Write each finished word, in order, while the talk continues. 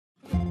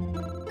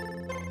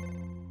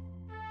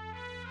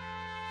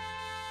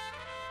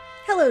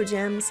Hello,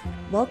 Gems.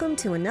 Welcome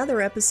to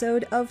another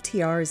episode of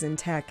TRs in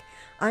Tech.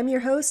 I'm your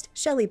host,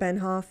 Shelly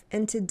Benhoff,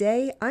 and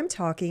today I'm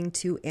talking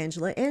to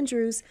Angela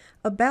Andrews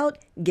about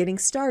getting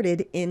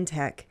started in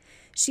tech.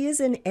 She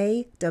is an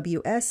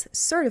AWS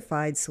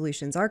certified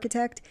solutions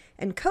architect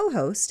and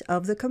co-host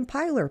of the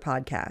Compiler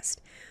podcast.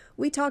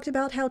 We talked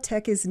about how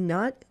tech is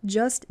not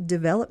just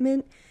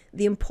development,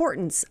 the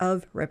importance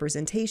of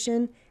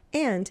representation,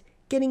 and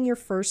getting your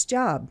first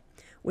job.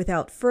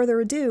 Without further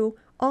ado,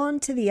 on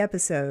to the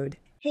episode.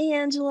 Hey,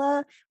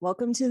 Angela,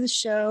 welcome to the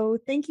show.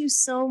 Thank you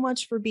so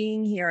much for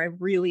being here. I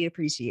really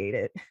appreciate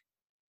it.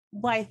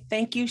 Why,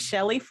 thank you,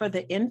 Shelly, for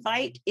the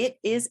invite. It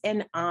is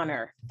an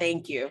honor.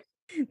 Thank you.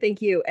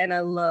 Thank you. And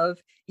I love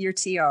your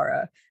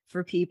tiara.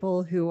 For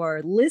people who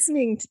are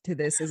listening to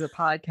this as a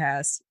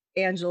podcast,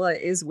 Angela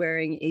is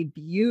wearing a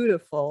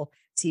beautiful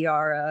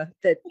tiara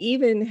that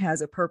even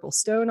has a purple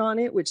stone on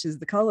it, which is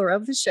the color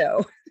of the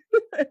show.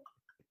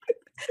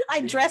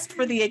 I dressed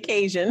for the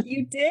occasion.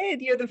 You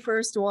did. You're the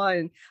first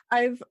one.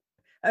 I've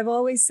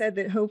always said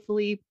that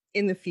hopefully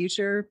in the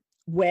future,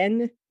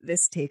 when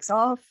this takes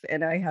off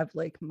and I have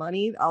like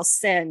money, I'll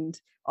send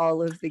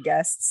all of the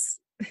guests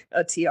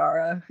a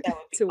tiara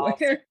to awesome.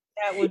 wear.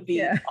 That would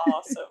be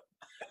awesome.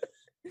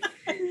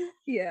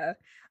 Yeah.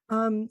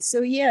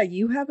 So yeah,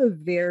 you have a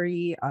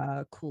very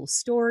cool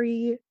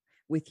story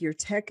with your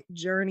tech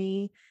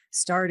journey,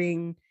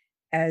 starting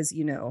as,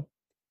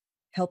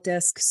 help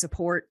desk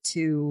support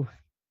to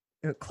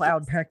a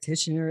cloud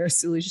practitioner, a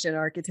solution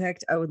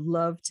architect. I would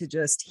love to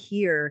just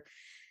hear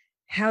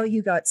how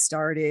you got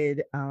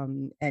started,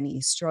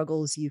 any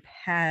struggles you've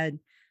had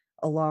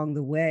along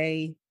the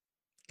way.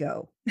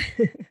 Go.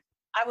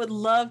 I would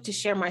love to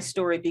share my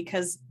story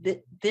because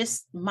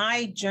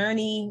my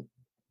journey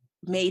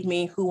made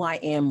me who I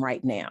am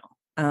right now.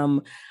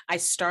 I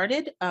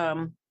started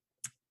on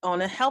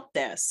a help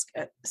desk.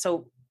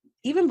 So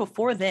even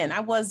before then,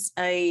 I was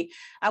a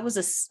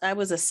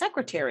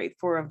secretary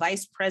for a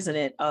vice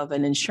president of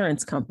an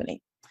insurance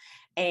company.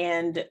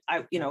 And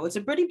it's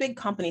a pretty big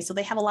company. So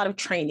they have a lot of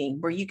training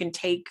where you can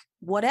take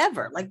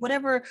whatever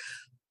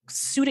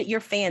suited your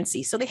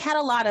fancy. So they had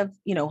a lot of,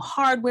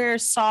 hardware,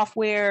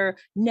 software,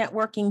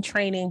 networking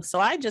training. So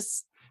I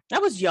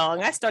was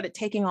young. I started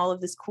taking all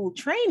of this cool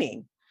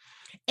training.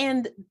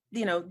 And,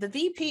 the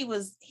VP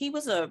he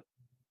was a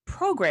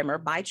programmer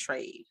by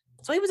trade.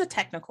 So he was a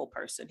technical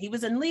person. He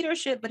was in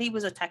leadership, but he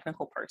was a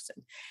technical person.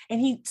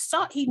 And he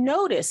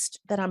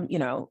noticed that I'm,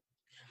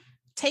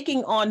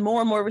 taking on more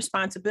and more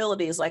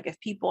responsibilities. Like if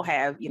people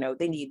have,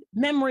 they need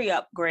memory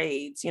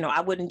upgrades, I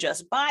wouldn't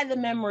just buy the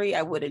memory,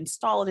 I would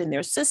install it in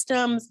their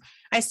systems.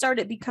 I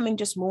started becoming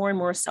just more and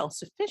more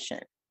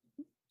self-sufficient.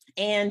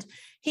 And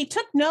he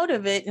took note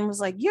of it and was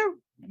like, "You're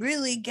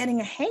really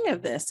getting a hang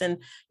of this." And,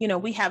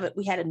 we had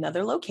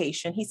another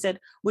location. He said,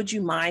 "Would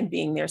you mind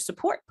being their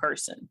support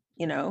person?"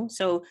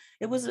 So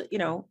it was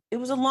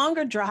a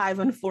longer drive.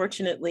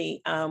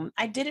 Unfortunately,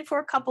 I did it for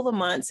a couple of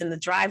months and the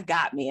drive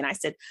got me. And I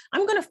said,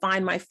 "I'm going to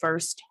find my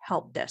first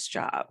help desk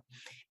job."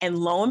 And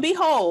lo and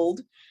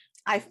behold,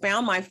 I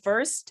found my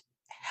first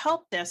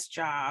help desk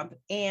job.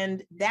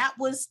 And that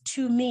was,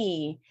 to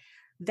me,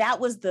 that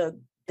was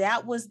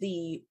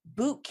the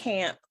boot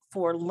camp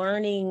for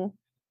learning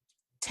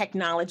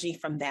technology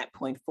from that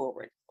point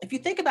forward. If you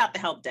think about the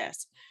help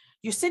desk,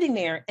 you're sitting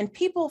there and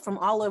people from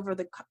all over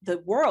the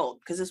world,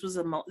 because this was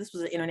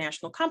an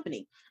international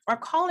company, are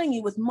calling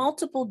you with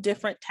multiple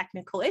different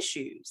technical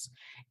issues.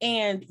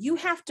 And you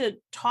have to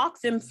talk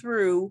them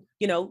through,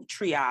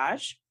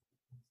 triage,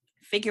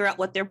 figure out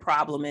what their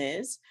problem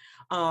is.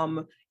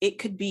 It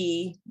could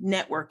be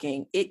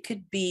networking, it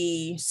could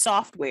be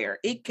software,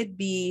 it could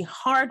be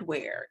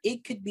hardware,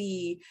 it could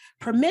be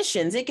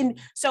permissions.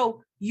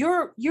 So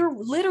you're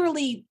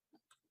literally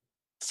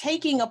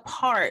taking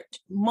apart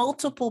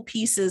multiple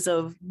pieces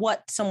of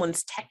what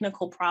someone's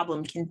technical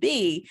problem can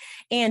be.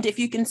 And if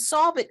you can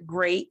solve it,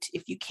 great.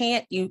 If you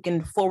can't, you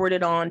can forward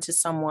it on to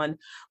someone,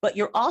 but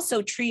you're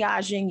also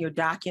triaging, you're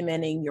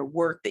documenting your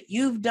work that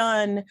you've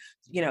done,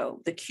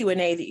 the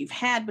Q&A that you've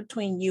had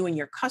between you and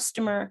your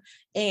customer,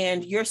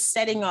 and you're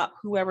setting up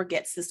whoever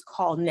gets this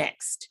call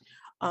next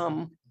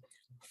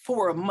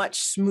for a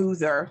much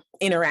smoother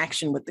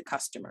interaction with the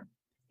customer.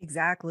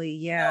 Exactly.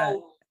 Yeah.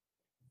 So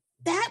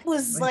that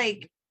was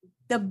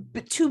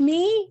to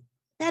me,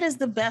 that is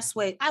the best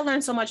way. I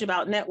learned so much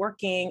about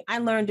networking. I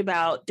learned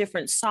about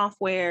different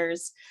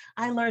softwares.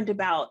 I learned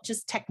about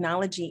just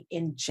technology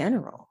in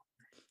general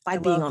by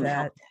being on the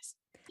help desk.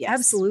 Yes.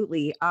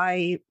 Absolutely.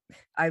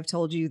 I've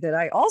told you that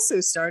I also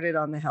started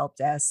on the help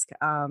desk.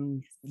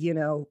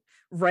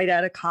 Right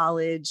out of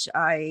college,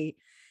 I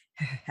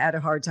had a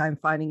hard time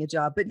finding a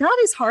job, but not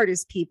as hard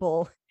as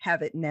people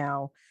have it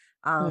now.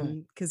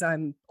 Because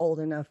I'm old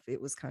enough,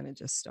 it was kind of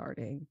just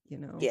starting,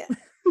 Yeah.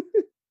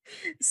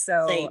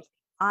 So Same.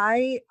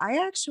 I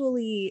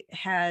actually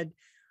had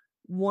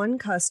one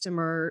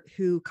customer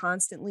who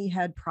constantly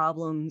had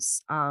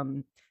problems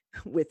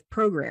with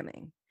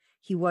programming.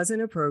 He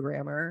wasn't a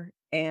programmer,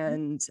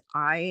 and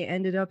I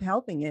ended up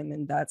helping him,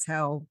 and that's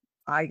how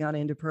I got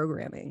into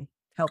programming.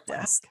 Help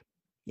desk.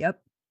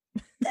 Yep.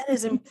 That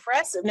is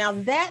impressive. Now,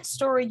 that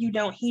story you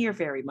don't hear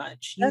very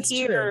much. You That's true.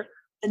 hear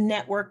the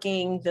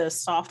networking, the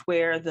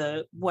software,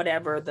 the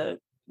whatever, the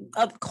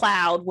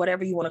cloud,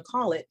 whatever you want to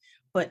call it.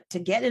 But to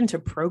get into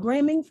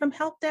programming from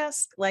help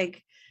desk,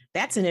 like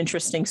that's an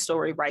interesting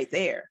story right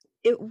there.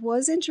 It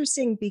was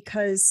interesting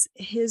because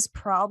his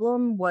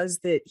problem was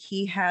that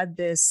he had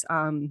this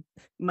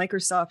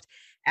Microsoft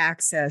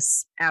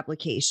Access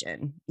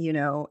application,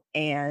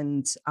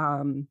 and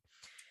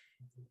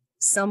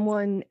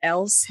someone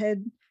else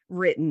had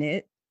written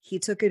it. He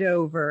took it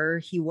over.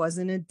 He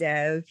wasn't a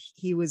dev.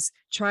 He was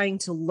trying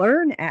to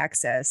learn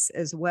Access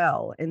as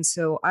well. And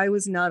so I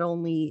was not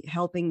only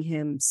helping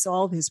him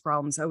solve his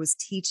problems, I was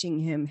teaching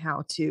him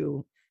how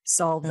to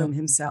solve them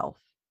himself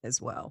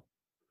as well.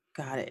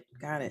 Got it.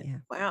 Yeah.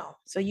 Wow.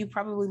 So you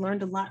probably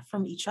learned a lot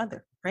from each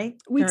other, right?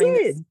 We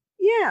did.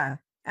 Yeah,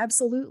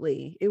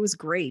 absolutely. It was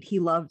great. He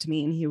loved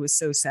me and he was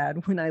so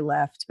sad when I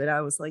left, but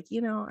I was like,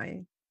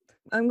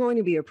 I'm going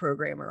to be a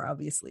programmer.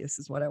 Obviously, this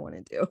is what I want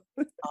to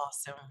do.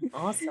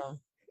 Awesome.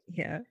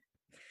 Yeah.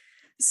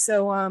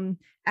 So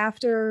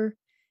after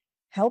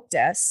help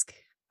desk,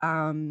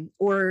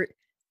 or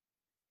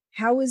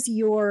how was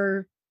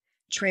your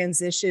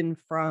transition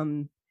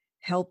from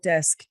help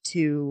desk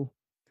to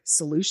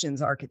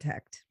solutions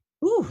architect?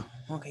 Ooh,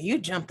 okay, you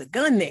jumped the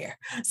gun there.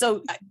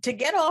 So to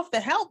get off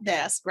the help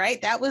desk,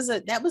 right? That was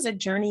a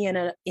journey in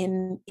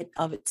it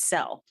of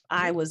itself.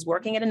 I was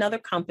working at another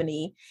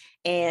company,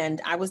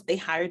 and they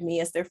hired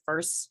me as their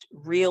first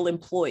real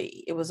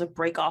employee. It was a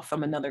break off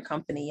from another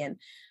company,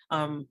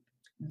 and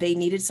they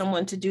needed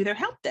someone to do their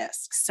help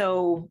desk.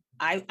 So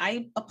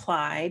I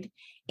applied.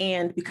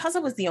 And because I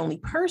was the only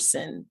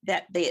person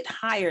that they had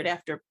hired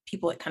after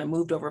people had kind of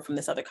moved over from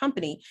this other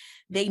company,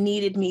 they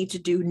needed me to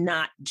do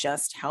not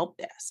just help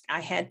desk.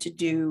 I had to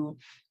do,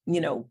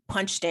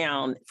 punch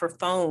down for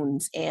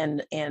phones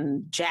and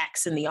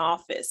jacks in the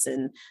office.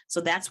 And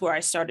so that's where I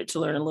started to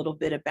learn a little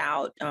bit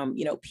about,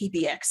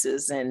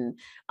 PBXs and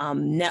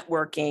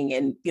networking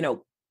and,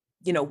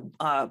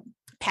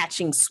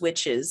 patching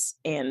switches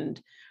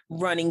and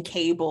running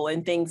cable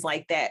and things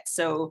like that.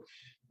 So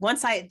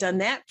once I had done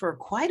that for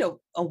quite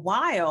a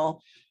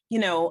while,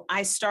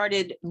 I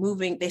started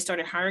moving, they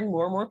started hiring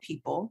more and more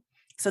people.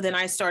 So then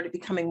I started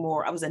becoming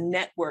I was a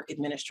network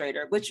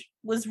administrator, which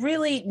was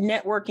really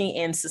networking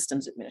and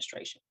systems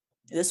administration.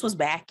 This was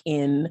back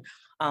in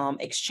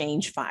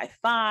Exchange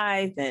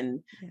 5.5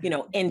 and,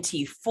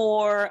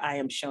 NT4. I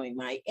am showing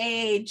my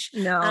age.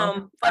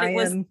 No, but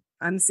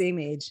I'm the same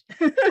age.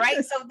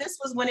 Right. So this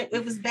was when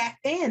it was back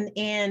then.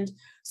 And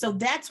so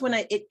that's when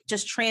it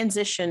just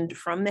transitioned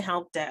from the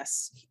help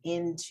desk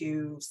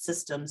into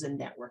systems and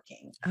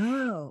networking.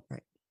 Oh,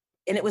 right.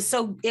 And it was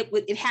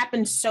it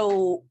happened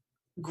so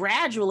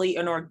gradually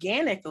and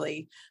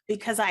organically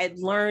because I had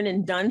learned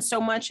and done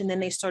so much. And then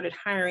they started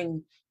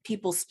hiring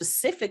people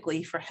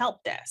specifically for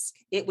help desk.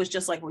 It was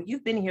just like, well,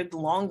 you've been here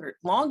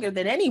longer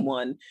than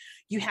anyone.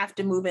 You have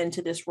to move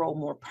into this role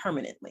more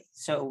permanently.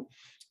 So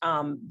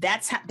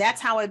that's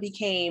how I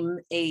became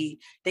they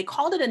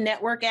called it a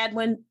network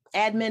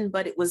admin,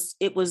 but it was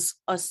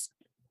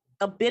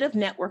a bit of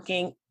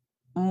networking,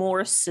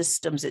 more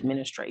systems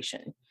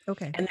administration.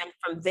 Okay. And then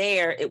from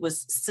there, it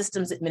was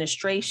systems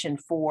administration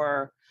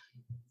for,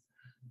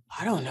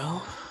 I don't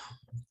know,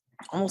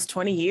 almost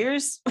 20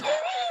 years.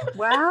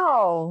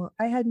 Wow.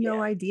 I had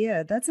no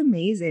idea. That's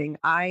amazing.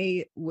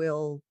 I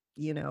will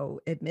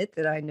admit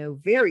that I know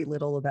very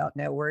little about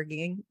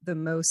networking. The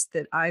most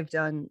that I've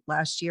done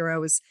last year, I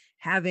was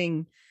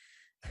having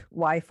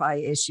Wi-Fi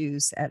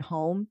issues at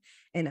home,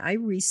 and I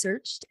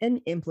researched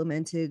and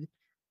implemented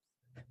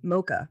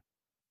Mocha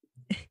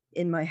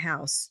in my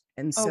house.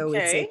 And so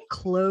it's a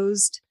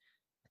closed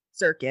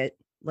circuit,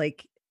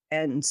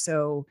 and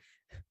so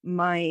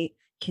my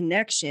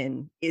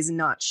connection is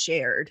not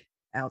shared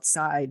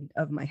outside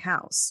of my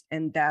house.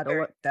 And that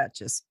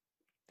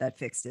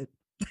fixed it.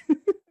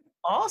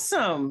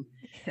 Awesome.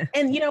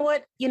 And you know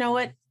what?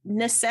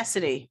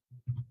 Necessity.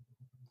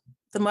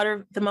 The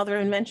mother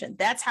invention.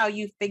 That's how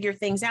you figure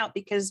things out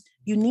because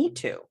you need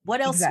to.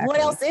 What else? Exactly. What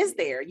else is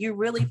there? You're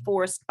really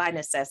forced by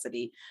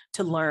necessity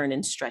to learn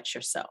and stretch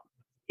yourself.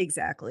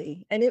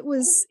 Exactly. And it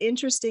was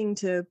interesting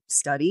to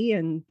study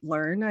and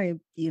learn. I,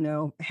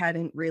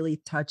 hadn't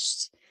really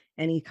touched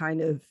any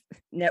kind of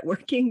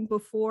networking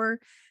before.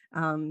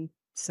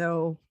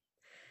 So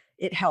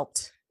it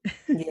helped.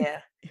 Yeah.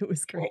 It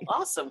was great.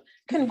 Well, awesome.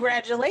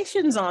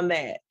 Congratulations on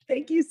that.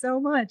 Thank you so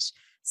much.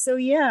 So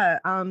yeah,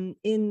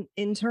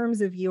 in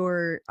terms of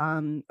your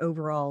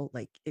overall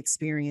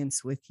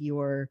experience with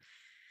your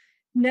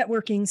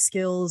networking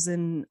skills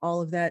and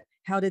all of that,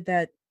 how did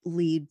that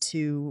lead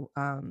to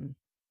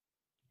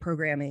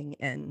programming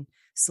and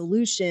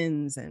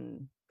solutions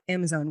and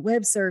Amazon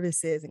Web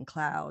Services and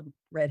cloud,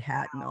 Red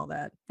Hat and all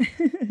that?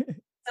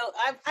 So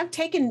I've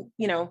taken,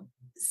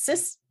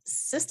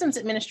 systems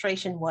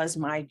administration was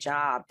my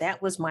job.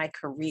 That was my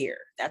career.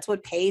 That's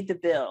what paid the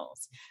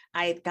bills.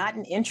 I had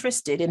gotten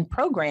interested in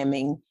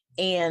programming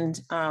And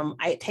I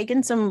had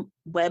taken some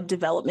web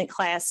development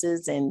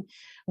classes and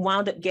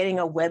wound up getting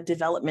a web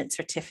development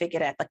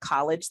certificate at the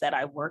college that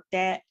I worked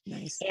at.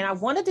 Nice. And I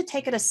wanted to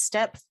take it a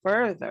step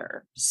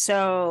further.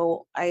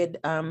 So I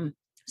had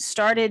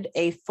started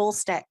a full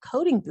stack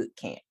coding boot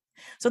camp.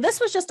 So this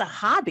was just a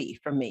hobby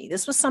for me.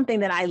 This was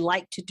something that I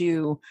like to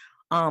do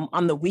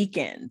on the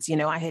weekends. You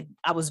know, I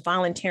was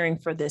volunteering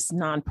for this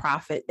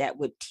nonprofit that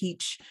would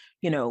teach,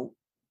 you know,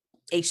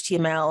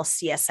 HTML,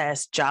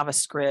 CSS,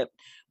 JavaScript,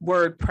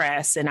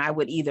 WordPress, and I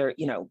would either,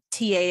 you know,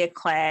 TA a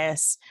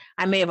class.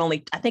 I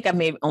think I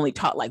may have only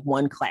taught like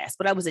one class,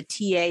 but I was a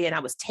TA and I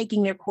was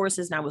taking their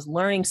courses and I was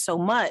learning so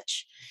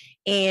much.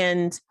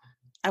 And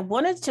I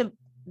wanted to,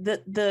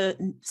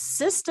 the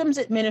systems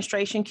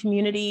administration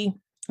community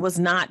was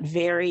not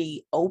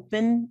very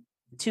open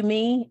to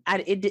me.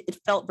 It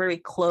felt very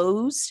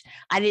closed.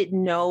 I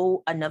didn't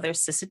know another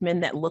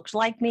sysadmin that looked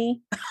like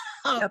me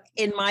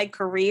in my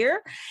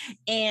career.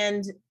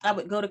 And I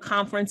would go to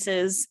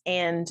conferences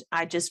and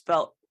I just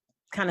felt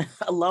kind of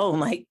alone.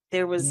 Like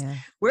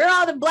where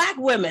are the Black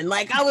women?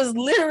 Like I was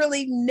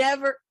literally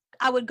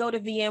I would go to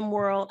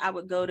VMworld. I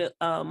would go to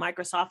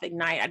Microsoft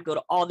Ignite. I'd go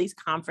to all these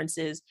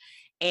conferences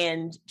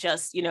and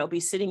just, you know, be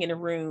sitting in a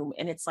room.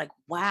 And it's like,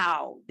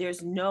 wow,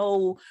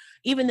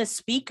 even the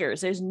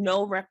speakers, there's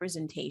no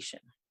representation.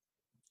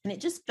 And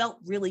it just felt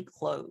really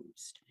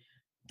closed.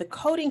 The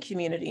coding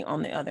community,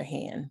 on the other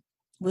hand,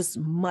 was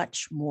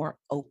much more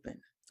open.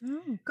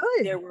 Oh,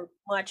 good. There were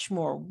much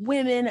more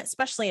women,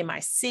 especially in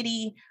my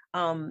city.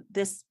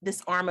 This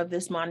arm of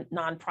this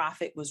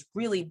nonprofit was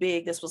really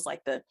big. This was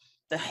like the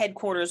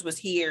headquarters was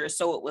here.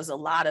 So it was a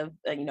lot of,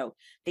 you know,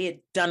 they had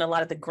done a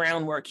lot of the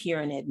groundwork here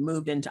and had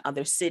moved into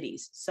other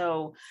cities.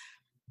 So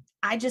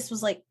I just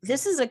was like,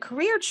 this is a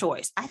career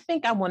choice. I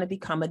think I want to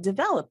become a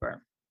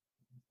developer.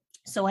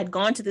 So I'd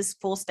gone to this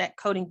full stack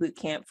coding boot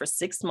camp for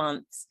 6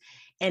 months.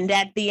 And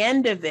at the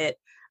end of it,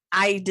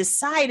 I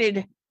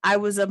decided I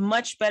was a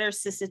much better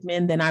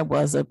sysadmin than I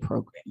was a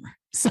programmer.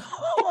 So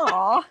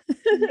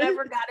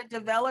never got a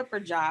developer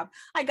job.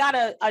 I got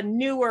a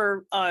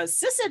newer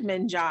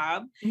sysadmin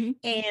job.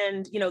 Mm-hmm.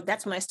 And, you know,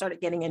 that's when I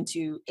started getting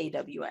into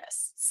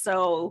AWS.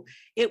 So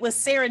it was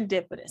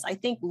serendipitous. I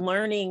think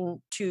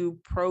learning to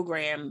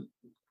program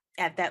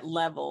at that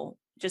level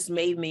just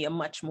made me a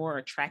much more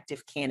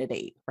attractive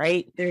candidate,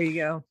 right? There you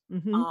go.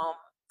 Mm-hmm.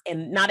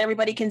 And not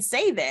everybody can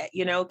say that,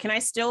 you know. Can I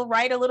still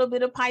write a little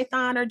bit of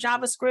Python or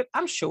JavaScript?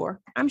 I'm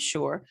sure.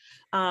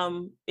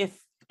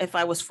 If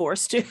I was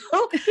forced to,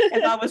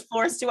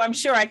 I'm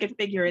sure I could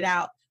figure it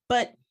out.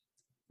 But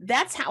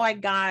that's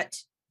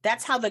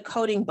how the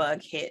coding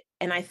bug hit.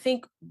 And I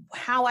think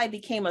how I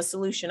became a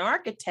solution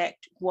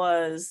architect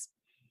was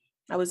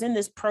I was in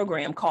this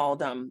program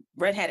called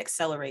Red Hat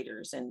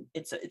Accelerators. And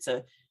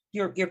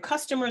you're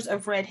customers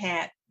of Red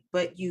Hat,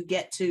 but you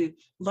get to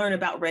learn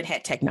about Red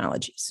Hat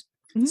technologies.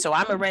 Mm-hmm. So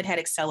I'm a Red Hat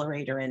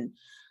accelerator, and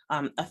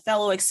a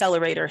fellow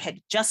accelerator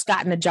had just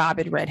gotten a job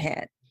at Red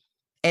Hat.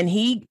 And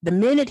the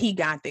minute he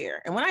got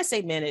there, and when I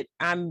say minute,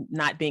 I'm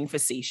not being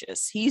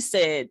facetious. He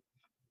said,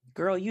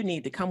 girl, you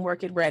need to come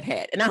work at Red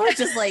Hat. And I was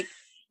just like,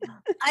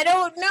 I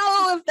don't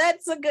know if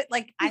that's a good,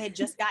 like, I had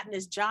just gotten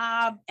this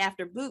job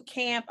after boot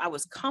camp. I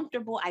was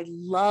comfortable. I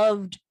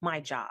loved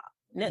my job.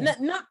 Not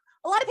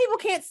a lot of people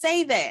can't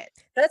say that.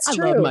 That's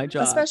true. I love my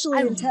job. Especially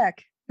in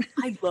tech.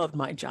 I loved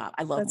my job.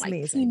 I loved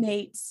my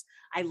teammates.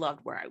 I loved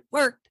where I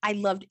worked. I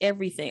loved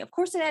everything. Of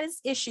course, it had its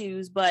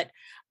issues, but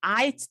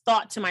I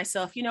thought to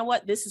myself, you know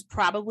what? This is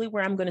probably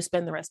where I'm going to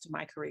spend the rest of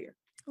my career.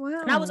 Wow.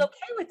 And I was okay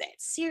with that.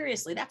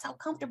 Seriously, that's how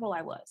comfortable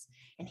I was.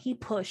 And he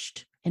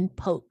pushed and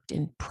poked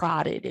and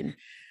prodded. And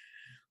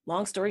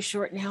long story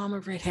short, now I'm a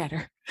Red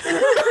Hatter.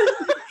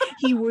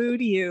 He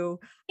wooed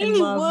you. I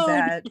love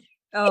that.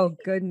 Oh,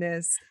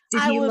 goodness.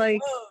 Did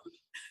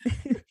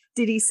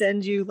he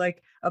send you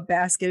like a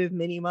basket of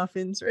mini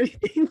muffins or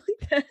anything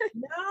like that?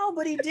 No,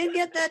 but he did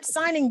get that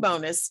signing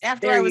bonus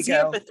after I was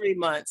here for 3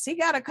 months. He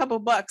got a couple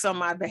bucks on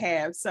my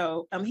behalf.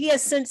 So he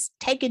has since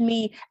taken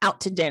me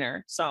out to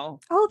dinner. So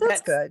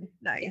that's good.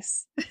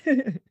 Nice.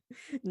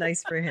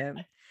 Nice for him.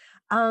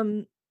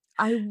 I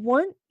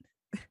want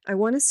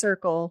to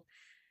circle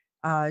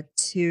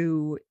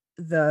to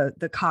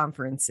the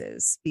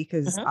conferences,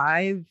 because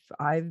I've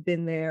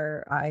been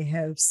there. I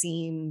have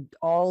seen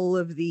all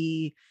of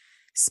the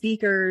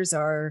speakers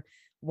are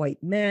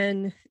white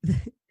men.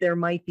 There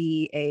might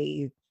be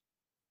a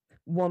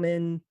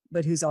woman,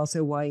 but who's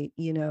also white,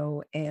 you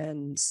know,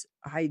 and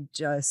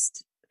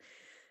the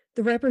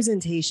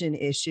representation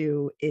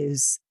issue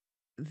is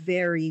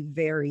very,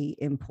 very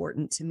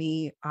important to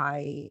me.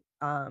 I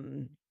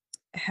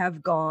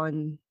have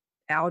gone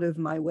out of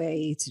my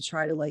way to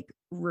try to like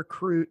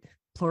recruit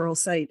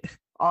Pluralsight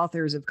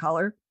authors of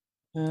color.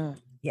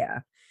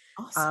 Yeah.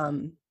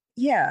 Awesome.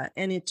 Yeah.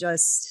 And it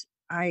just,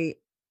 I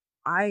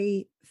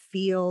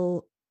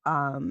feel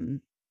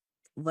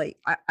like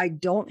I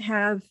don't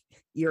have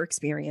your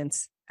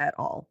experience at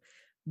all,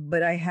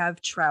 but I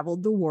have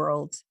traveled the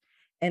world,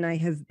 and I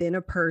have been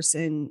a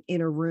person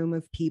in a room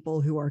of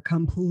people who are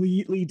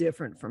completely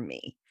different from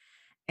me.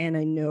 And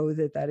I know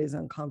that that is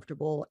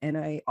uncomfortable. And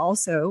I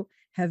also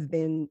have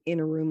been in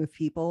a room of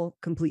people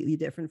completely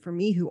different from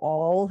me who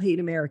all hate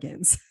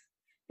Americans,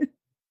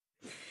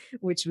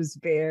 which was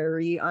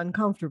very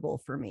uncomfortable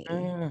for me.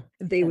 Mm,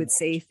 They can would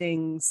say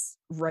things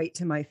right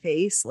to my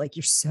face, like,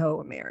 you're so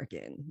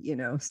American,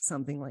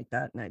 something like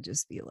that. And I'd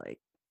just be like,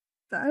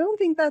 I don't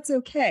think that's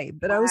okay.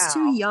 But I was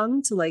too wow.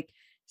 young to like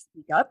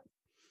speak up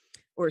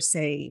or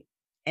say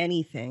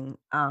anything.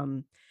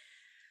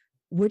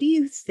 What do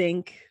you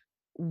think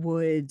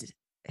would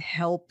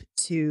help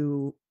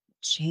to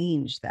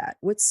change that?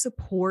 What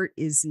support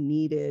is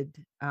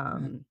needed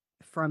Mm.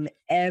 from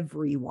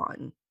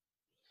everyone?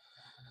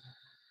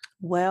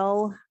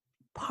 Well,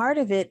 part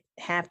of it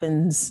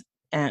happens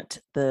at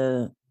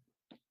the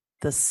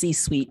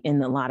C-suite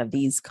in a lot of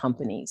these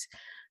companies.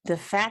 The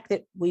fact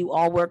that we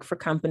all work for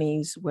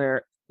companies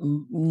where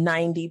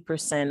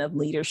 90% of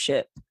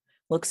leadership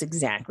looks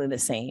exactly the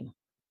same,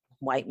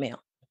 white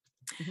male.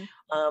 Mhm.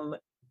 Um,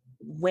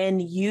 when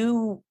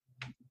you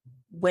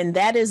when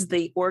that is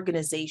the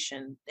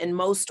organization, in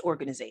most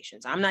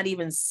organizations, I'm not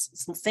even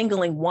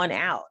singling one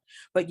out,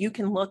 but you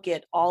can look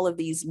at all of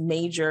these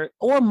major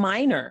or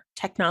minor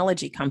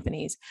technology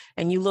companies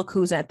and you look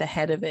who's at the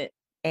head of it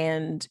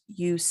and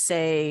you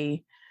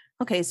say,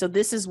 okay, so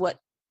this is what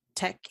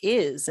tech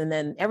is. And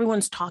then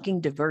everyone's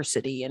talking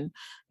diversity and,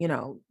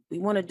 we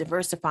want to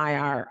diversify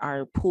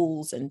our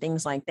pools and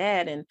things like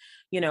that. And,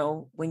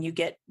 when you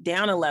get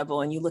down a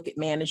level and you look at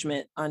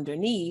management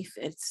underneath,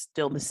 it's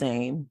still the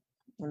same.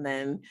 And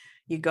then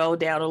you go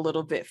down a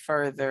little bit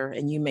further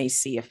and you may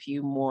see a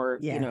few more,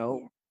 Yeah.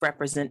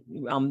 represent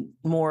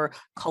more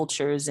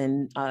cultures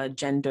and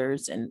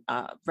genders and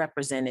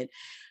represented.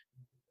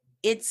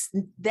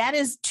 That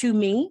is, to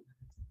me,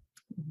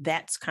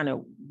 that's kind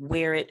of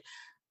where it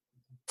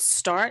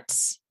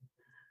starts.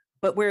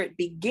 But where it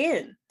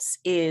begins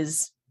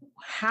is,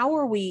 how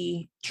are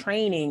we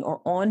training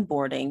or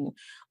onboarding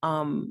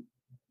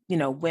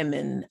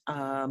women,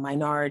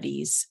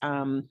 minorities,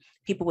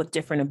 people with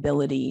different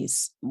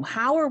abilities?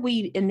 How are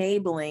we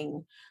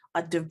enabling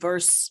a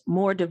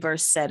more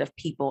diverse set of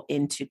people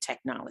into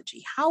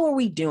technology? How are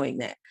we doing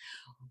that?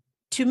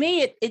 To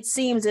me, it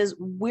seems as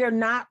we're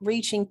not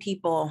reaching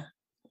people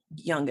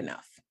young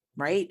enough,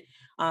 right?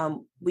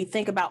 We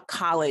think about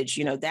college,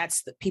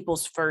 that's the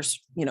people's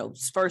first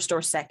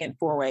or second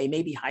foray,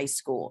 maybe high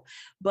school.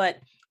 But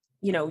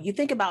you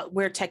think about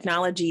where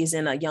technology is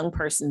in a young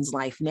person's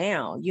life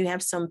now. You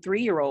have some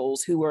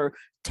 3-year-olds who are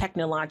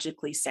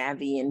technologically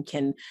savvy and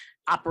can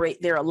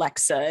operate their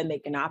Alexa and they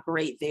can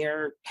operate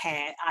their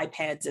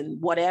iPads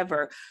and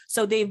whatever.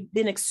 So they've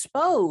been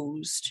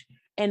exposed,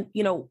 and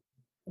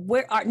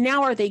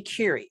are they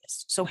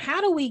curious? So how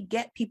do we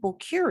get people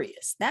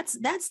curious? That's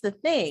the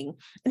thing.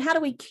 And how do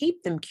we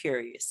keep them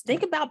curious?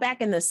 Think about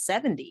back in the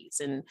 70s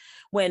and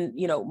when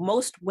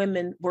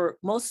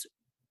most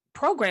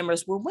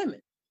programmers were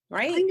women, I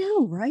right?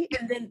 know, right?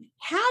 And then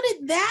how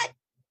did that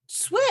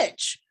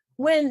switch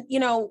when,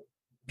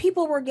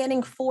 people were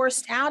getting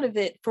forced out of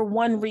it for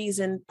one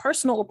reason,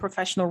 personal or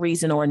professional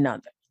reason or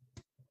another?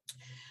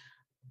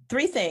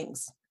 3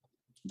 things.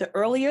 The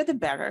earlier, the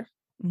better.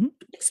 Mm-hmm.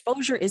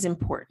 Exposure is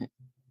important.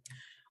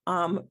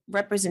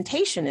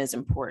 Representation is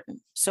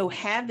important. So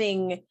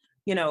having,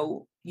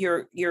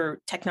 your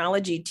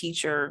technology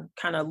teacher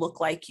kind of look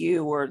like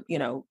you, or,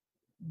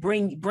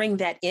 bring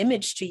that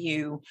image to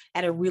you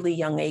at a really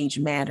young age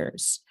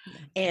matters. Yeah.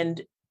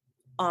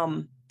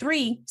 And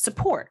 3,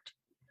 support.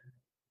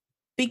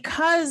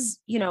 Because,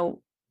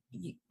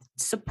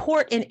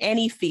 support in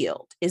any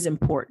field is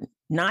important,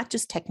 not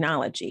just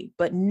technology,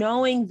 but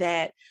knowing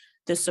that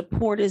the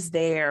support is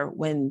there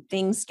when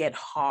things get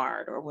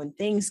hard or when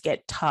things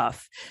get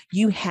tough.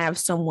 You have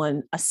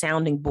someone, a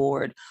sounding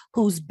board,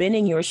 who's been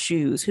in your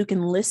shoes, who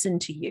can listen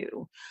to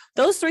you.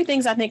 Those 3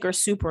 things I think are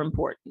super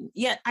important.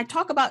 Yet I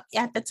talk about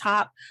at the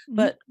top,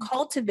 but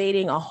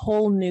cultivating a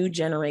whole new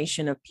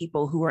generation of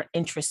people who are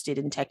interested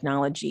in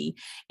technology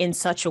in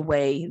such a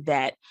way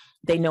that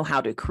they know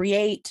how to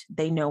create,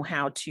 they know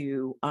how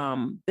to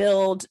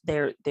build,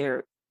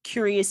 they're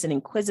curious and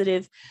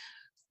inquisitive,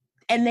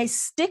 and they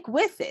stick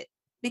with it,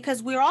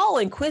 because we're all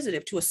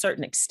inquisitive to a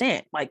certain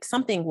extent. Like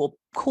something will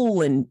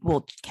cool and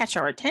will catch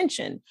our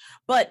attention,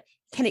 but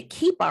can it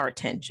keep our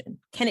attention?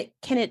 Can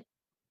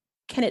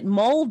it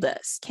mold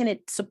us? Can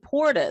it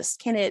support us?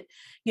 Can it,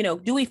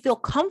 do we feel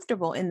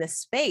comfortable in the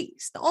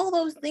space? All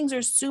those things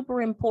are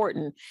super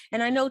important.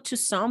 And I know to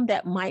some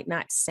that might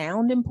not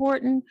sound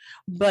important,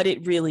 but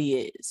it really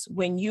is.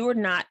 When you're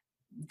not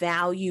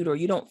valued, or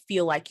you don't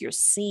feel like you're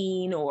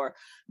seen, or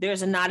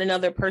there's not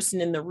another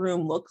person in the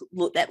room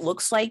that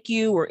looks like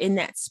you or in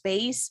that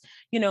space,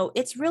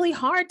 it's really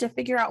hard to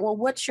figure out, well,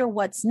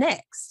 what's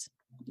next?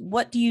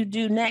 What do you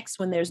do next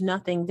when there's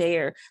nothing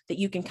there that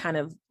you can kind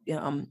of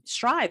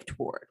strive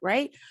toward,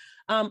 right?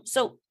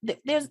 So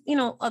there's,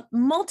 a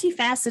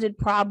multifaceted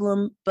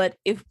problem, but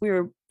if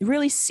we're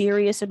really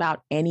serious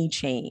about any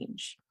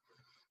change,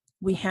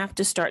 we have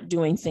to start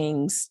doing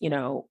things,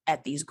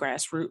 at these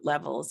grassroots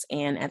levels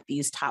and at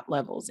these top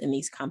levels in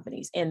these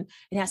companies. And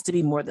it has to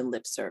be more than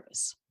lip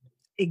service.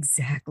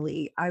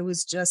 Exactly. I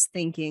was just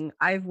thinking,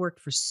 I've worked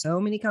for so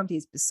many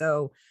companies.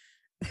 So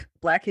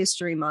Black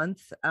History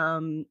Month,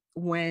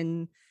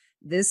 when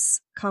this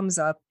comes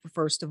up,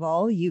 first of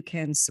all, you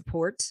can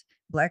support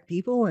Black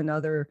people and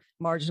other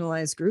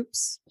marginalized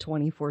groups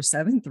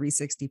 24/7,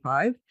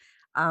 365.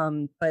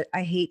 But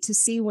I hate to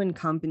see when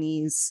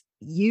companies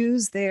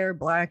use their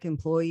Black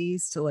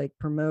employees to like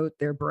promote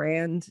their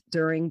brand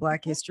during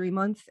Black History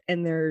Month,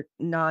 and they're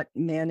not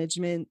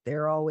management.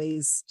 They're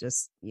always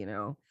just,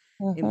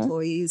 Mhm.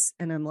 employees.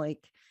 And I'm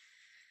like,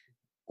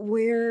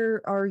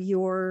 where are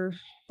your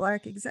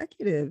Black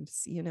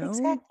executives,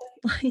 Exactly.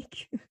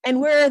 Like,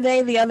 And where are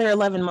they the other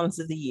 11 months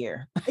of the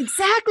year?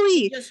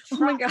 exactly. Just Oh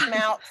my trot God. them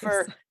out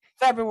for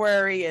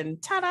February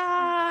and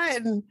ta-da,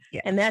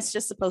 Yeah, and that's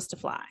just supposed to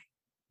fly.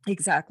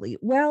 exactly.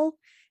 Well,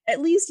 at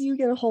least you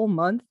get a whole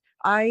month.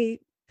 I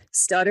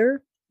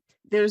stutter.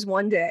 There's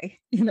one day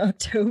in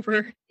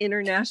October,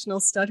 International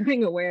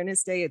Stuttering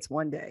Awareness Day. It's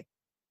one day.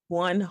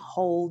 One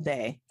whole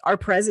day. Our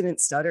president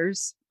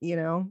stutters,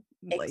 like,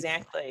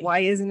 Exactly. why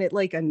isn't it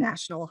like a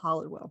national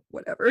holiday? Well,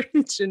 whatever.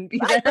 It shouldn't be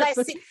Right. that. But I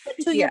see,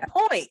 but Yeah,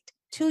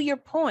 to your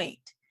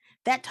point,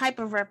 that type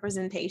of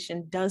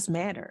representation does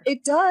matter.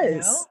 it You know,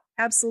 does.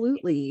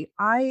 Absolutely.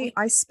 I we,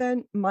 I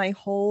spent my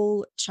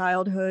whole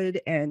childhood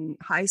and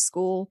high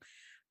school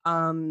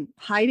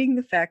hiding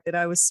the fact that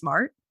I was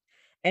smart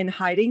and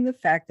hiding the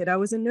fact that I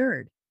was a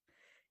nerd,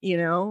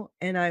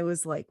 and I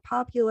was like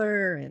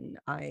popular, and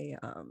I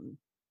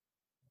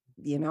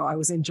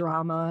was in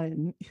drama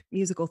and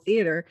musical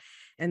theater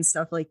and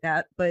stuff like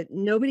that, but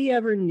nobody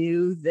ever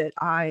knew that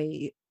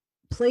I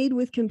played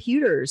with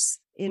computers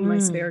in my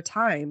mm, spare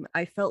time.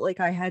 I felt like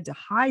I had to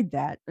hide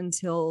that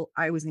until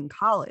I was in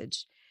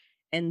college.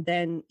 And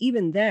then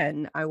even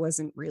then I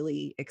wasn't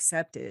really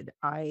accepted.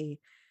 I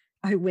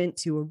went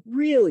to a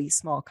really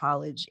small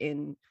college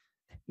in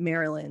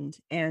Maryland,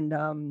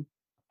 and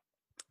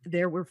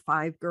there were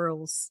 5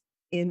 girls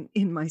in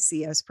my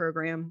CS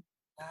program,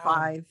 wow.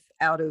 5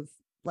 out of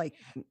like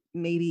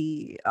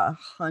maybe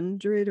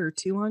 100 or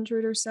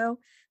 200 or so.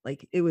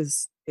 Like it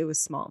was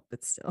small,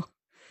 but still,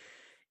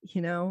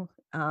 you know.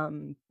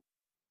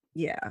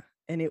 Yeah,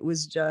 and it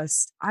was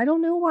just, I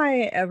don't know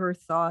why I ever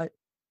thought,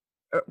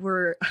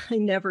 where I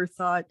never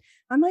thought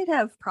I might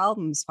have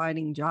problems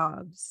finding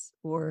jobs,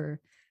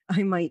 or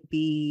I might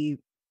be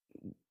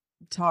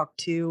talked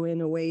to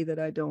in a way that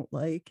I don't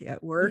like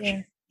at work.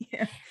 Yeah.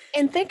 Yeah.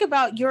 And think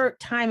about your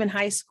time in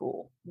high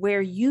school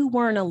where you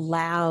weren't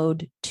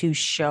allowed to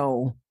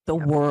show the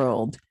Yep.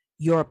 world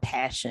your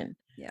passion,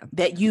 Yeah.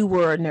 that you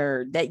were a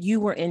nerd, that you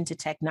were into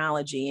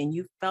technology, and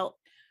you felt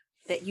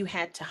that you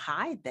had to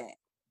hide that.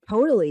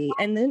 Totally.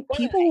 And then Why?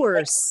 people were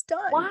Like,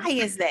 why stunned.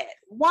 is that?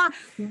 Why?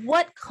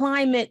 What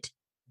climate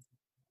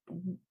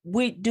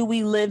do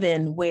we live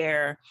in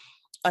where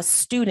a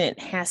student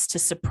has to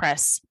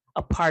suppress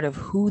a part of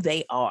who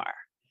they are?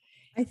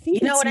 I You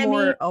think know it's what I mean?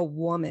 more a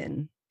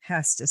woman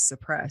has to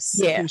suppress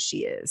Yeah. who she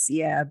is.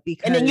 Yeah,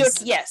 And in your,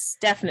 because yes,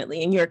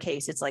 definitely. In your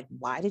case, it's like,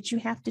 why did you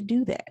have to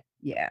do that?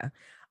 yeah.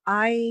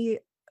 I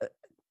uh,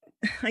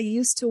 I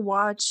used to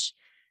watch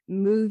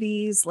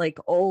movies, like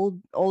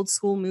old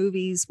school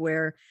movies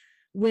where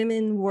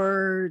women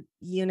were,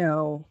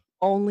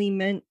 only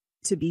meant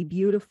to be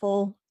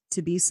beautiful,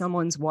 to be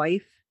someone's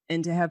wife,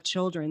 and to have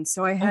children.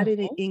 So I had it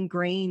Mhm.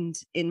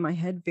 ingrained in my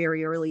head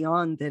very early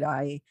on that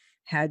I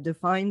had to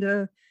find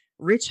a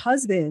rich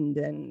husband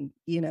and,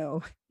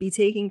 be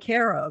taken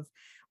care of.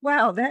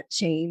 Wow, that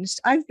changed.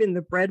 I've been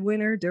the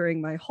breadwinner during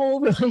my whole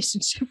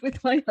relationship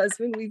with my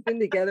husband. We've been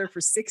together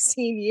for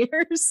 16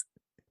 years.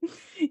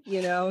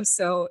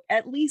 So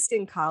at least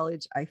in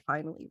college, I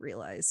finally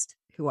realized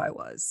who I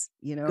was.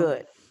 Good,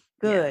 Yeah.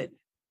 good.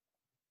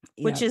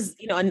 Which Yeah. is,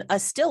 a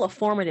still a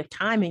formative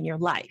time in your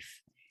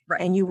life.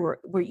 Right. And you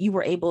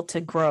were able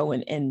to grow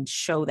and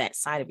show that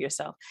side of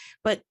yourself.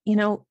 But,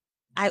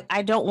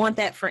 I don't want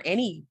that for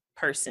any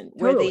person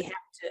where they have Totally.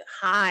 to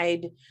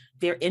hide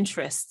their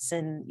interests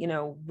and,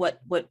 what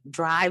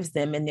drives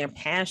them and their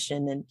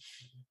passion. And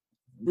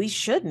we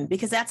shouldn't,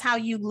 because that's how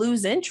you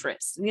lose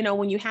interest.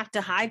 When you have to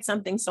hide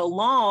something so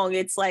long,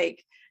 it's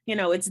like,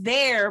 it's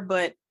there,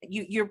 but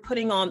you're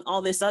putting on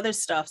all this other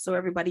stuff so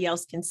everybody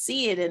else can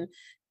see it. And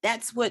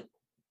that's what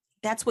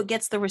that's what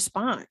gets the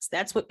response.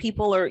 That's what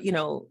people are,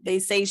 they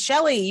say,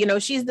 Shelley,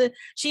 she's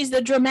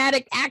the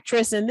dramatic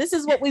actress, and this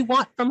is what we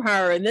want from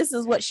her, and this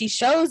is what she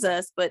shows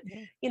us. But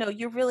Yeah.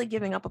 you're really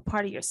giving up a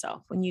part of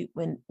yourself when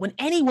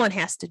anyone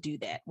has to do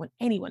that. When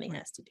anyone Right.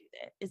 has to do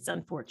that, it's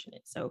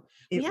unfortunate. So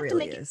we It have to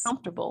really make it is.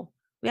 comfortable.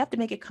 We have to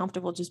make it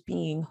comfortable just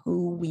being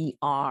who we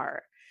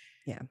are,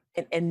 Yeah.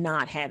 and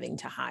not having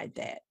to hide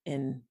that.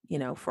 And,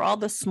 for all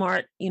the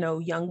smart,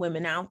 young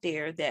women out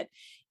there that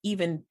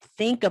even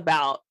think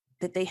about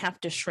that they have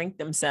to shrink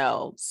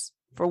themselves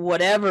for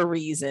whatever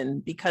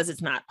reason, because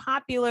it's not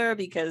popular,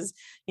 because,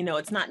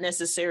 it's not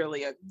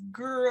necessarily a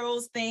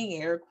girl's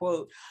thing, air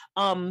quote,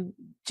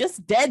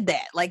 just dead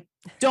that. Like,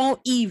 don't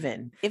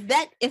even, if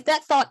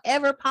that thought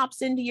ever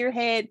pops into your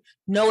head,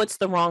 know it's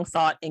the wrong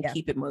thought and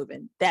keep it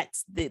moving.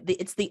 That's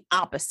it's the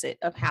opposite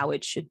of how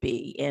it should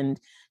be. And,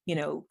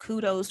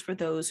 kudos for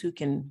those who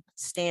can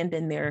stand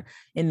in their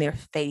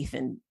faith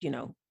and,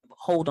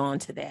 hold on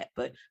to that.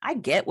 But I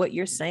get what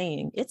you're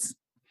saying. It's,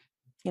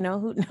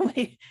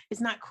 nobody, it's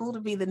not cool to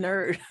be the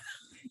nerd.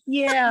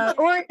 Yeah,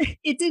 or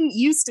it didn't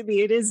used to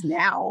be. It is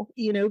now,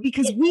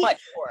 because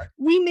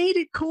we made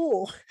it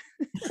cool.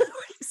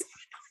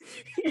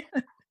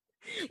 Yeah.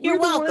 You're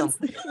welcome.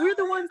 We're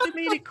the ones that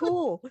made it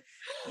cool.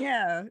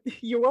 Yeah,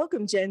 you're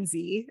welcome, Gen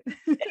Z.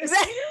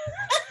 Exactly.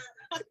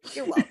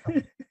 You're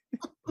welcome.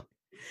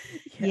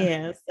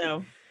 Yeah.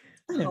 So,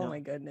 oh my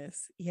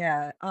goodness.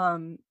 Yeah.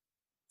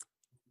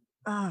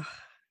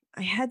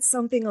 I had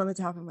something on the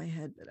top of my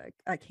head, but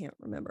I can't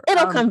remember.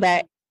 It'll come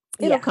back.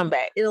 It'll come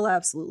back. It'll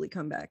absolutely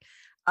come back.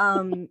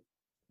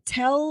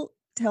 Tell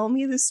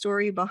me the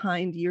story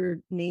behind your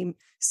name,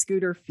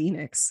 Scooter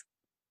Phoenix.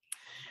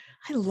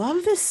 I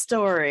love this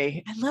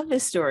story.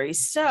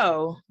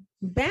 So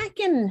back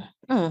in,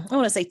 I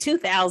want to say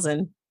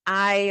 2000,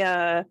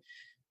 I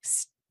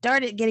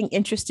started getting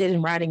interested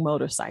in riding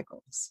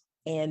motorcycles.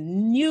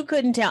 And you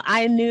couldn't tell.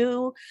 I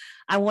knew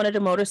I wanted a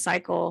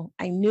motorcycle.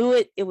 I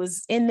knew it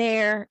was in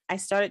there. I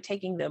started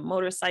taking the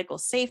motorcycle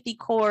safety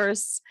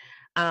course.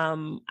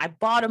 I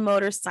bought a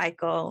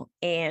motorcycle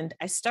and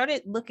I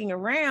started looking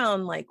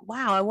around like,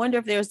 wow, I wonder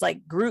if there's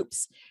like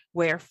groups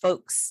where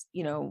folks,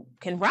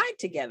 can ride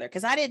together.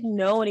 Cause I didn't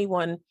know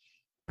anyone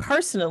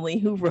personally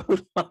who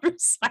rode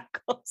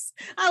motorcycles.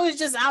 I was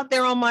just out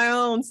there on my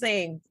own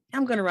saying,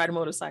 I'm going to ride a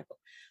motorcycle.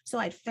 So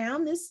I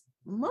found this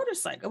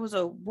motorcycle. It was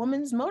a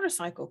women's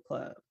motorcycle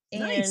club.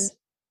 And, nice.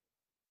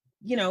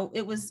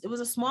 It was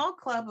a small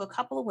club, a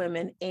couple of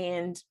women.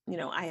 And,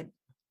 I had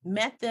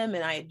met them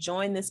and I had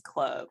joined this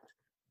club.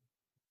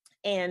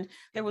 And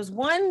there's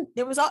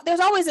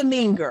always a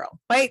mean girl,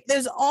 right?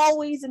 There's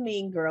always a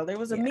mean girl. There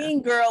was a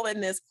mean girl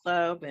in this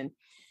club, and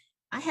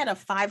I had a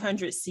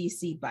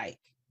 500cc bike.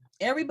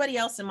 Everybody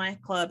else in my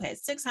club had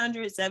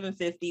 600,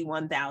 750,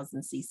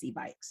 1000cc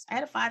bikes. I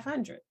had a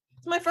 500.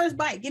 It's my first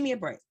bike. Give me a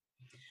break.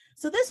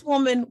 So this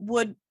woman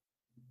would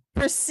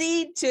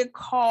proceed to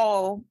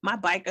call my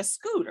bike a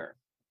scooter.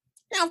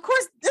 Now, of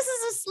course, this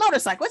is a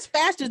motorcycle. It's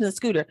faster than a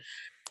scooter.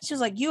 She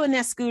was like, you and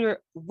that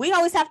scooter, we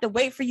always have to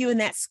wait for you in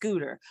that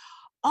scooter.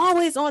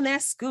 Always on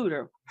that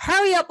scooter.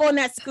 Hurry up on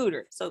that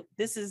scooter. So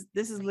this is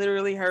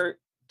literally her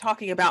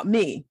talking about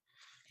me.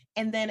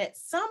 And then at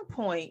some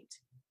point,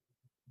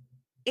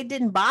 it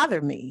didn't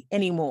bother me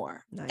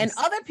anymore. Nice. And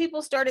other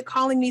people started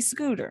calling me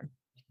Scooter.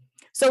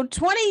 So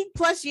 20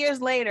 plus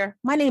years later,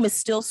 my name is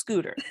still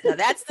Scooter. Now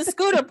that's the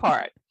Scooter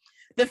part.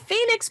 The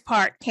Phoenix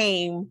part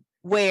came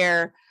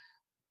where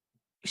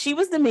she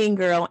was the mean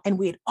girl and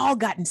we had all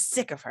gotten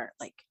sick of her.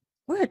 Like,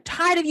 we're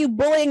tired of you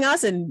bullying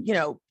us and,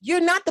 you're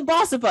not the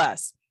boss of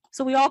us.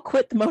 So we all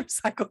quit the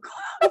motorcycle club.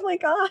 Oh my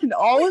God,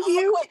 all of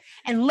you?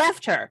 And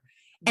left her.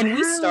 And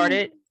we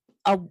started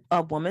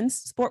a woman's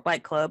sport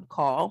bike club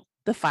called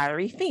the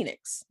Fiery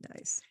Phoenix.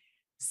 Nice.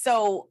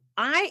 So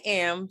I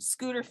am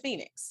Scooter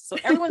Phoenix. So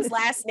everyone's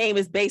last name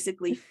is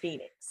basically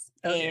Phoenix.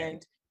 Okay.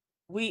 And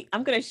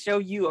I'm going to show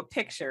you a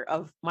picture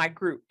of my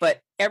group, but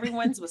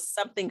everyone's was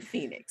something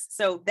Phoenix.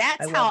 So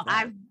that's how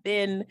I've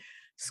been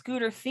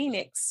Scooter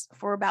Phoenix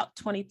for about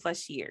 20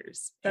 plus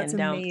years. That's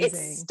and amazing.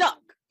 It's stuck.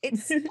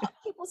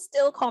 People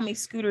still call me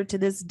Scooter to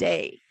this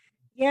day.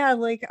 Yeah,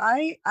 like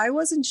I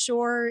wasn't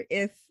sure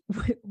if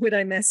when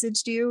I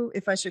messaged you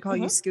if I should call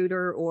you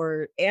Scooter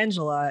or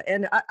Angela,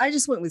 and I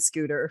just went with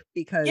Scooter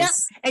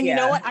because you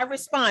know what? I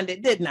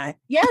responded, didn't I?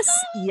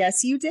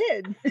 Yes, you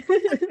did.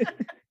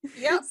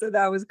 Yep. So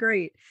that was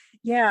great.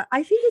 Yeah,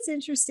 I think it's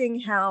interesting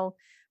how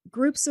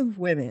groups of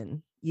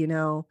women,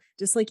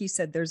 just like you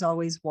said, there's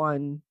always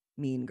one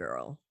mean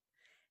girl.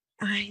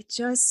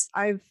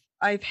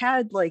 I've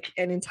had like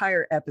an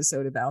entire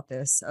episode about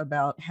this,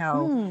 about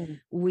how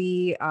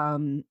we,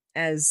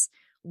 as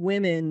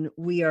women,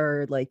 we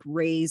are like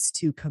raised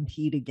to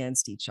compete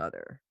against each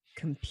other,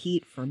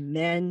 compete for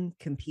men,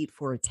 compete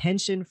for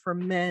attention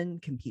from men,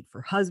 compete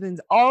for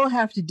husbands, all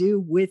have to do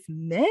with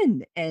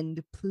men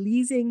and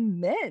pleasing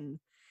men.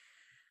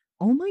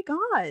 Oh my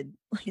God.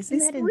 Like, this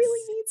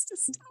really needs to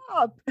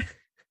stop.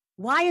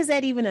 Why is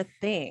that even a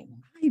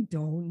thing? I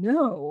don't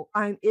know.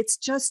 It's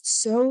just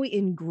so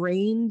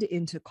ingrained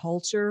into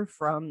culture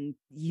from,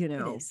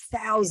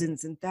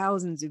 thousands and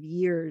thousands of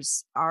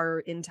years. Our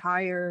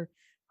entire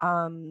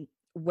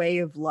way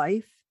of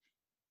life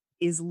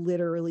is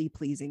literally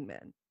pleasing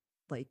men.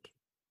 Like,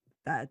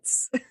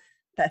 that's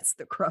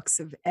the crux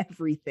of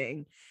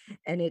everything.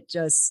 And it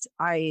just,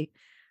 I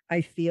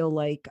feel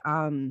like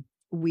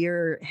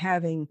we're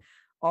having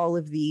all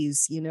of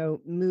these,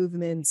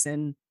 movements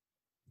and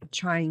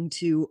trying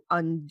to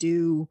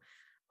undo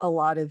a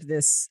lot of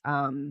this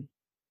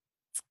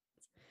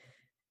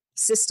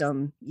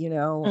system,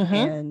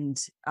 and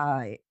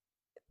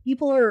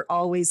people are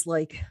always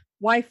like,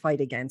 why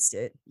fight against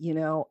it?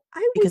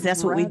 Because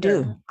that's what we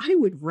do. I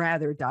would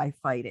rather die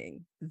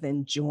fighting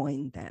than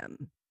join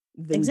them,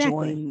 than Exactly.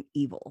 join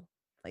evil.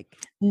 Like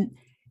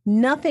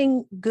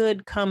Nothing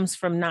good comes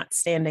from not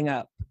standing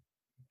up.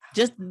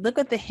 Just look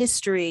at the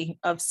history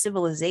of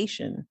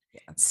civilization.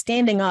 Yeah.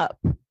 Standing up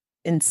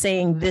and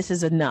saying this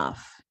is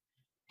enough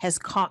has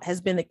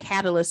been the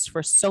catalyst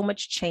for so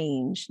much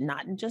change,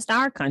 not in just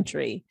our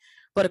country,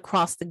 but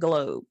across the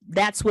globe.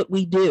 That's what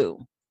we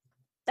do.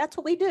 That's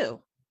what we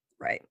do.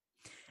 Right.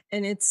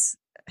 And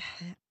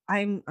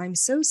I'm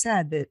so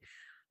sad that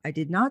I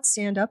did not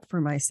stand up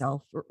for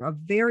myself for a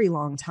very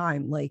long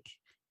time. Like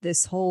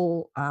this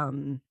whole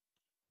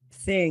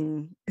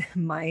thing,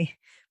 my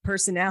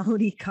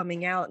personality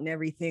coming out and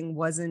everything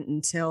wasn't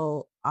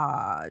until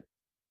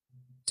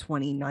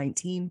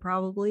 2019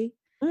 probably.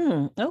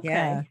 Okay.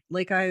 Yeah.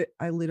 Like I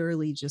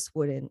literally just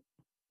wouldn't,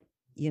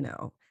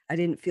 I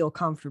didn't feel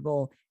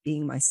comfortable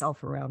being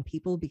myself around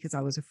people because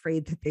I was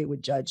afraid that they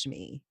would judge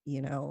me,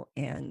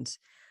 and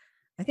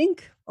I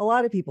think a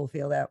lot of people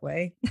feel that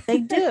way. They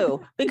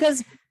do,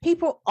 because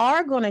people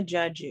are going to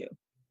judge you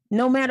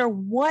no matter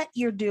what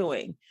you're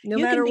doing. No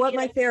matter what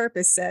my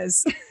therapist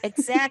says.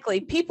 Exactly.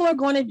 People are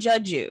going to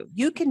judge you.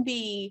 You can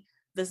be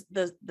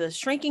the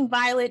shrinking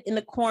violet in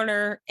the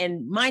corner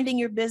and minding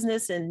your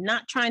business and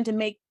not trying to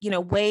make,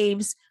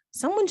 waves.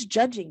 Someone's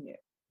judging you.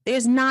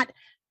 There's not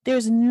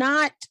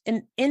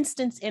an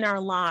instance in our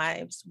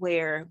lives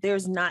where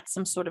there's not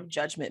some sort of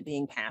judgment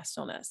being passed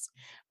on us.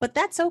 But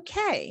that's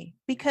okay,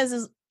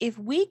 because if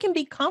we can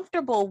be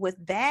comfortable with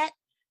that,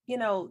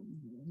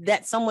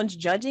 that someone's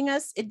judging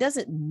us, it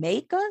doesn't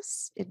make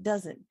us, it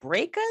doesn't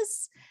break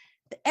us.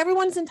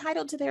 Everyone's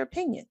entitled to their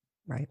opinion.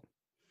 Right.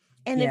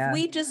 And if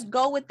we just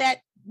go with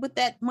that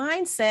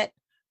mindset,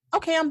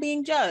 okay, I'm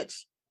being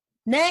judged.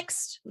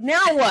 Next,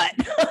 now what?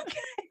 Okay.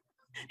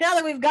 Now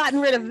that we've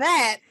gotten rid of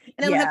that,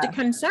 and I don't have to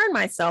concern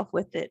myself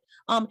with it.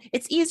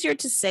 It's easier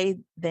to say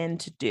than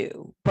to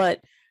do,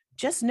 but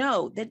just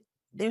know that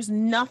there's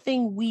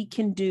nothing we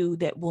can do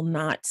that will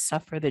not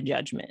suffer the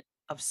judgment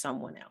of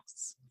someone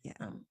else.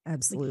 Yeah,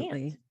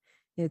 absolutely.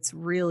 It's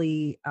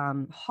really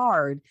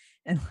hard.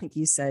 And like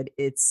you said,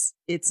 it's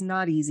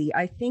not easy.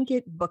 I think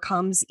it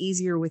becomes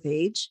easier with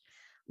age.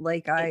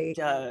 Like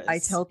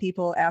I tell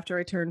people after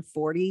I turn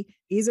 40,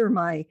 these are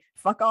my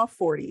fuck off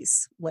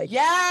 40s. Like,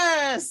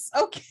 yes.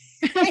 Okay.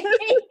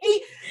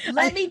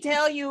 Let me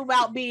tell you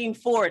about being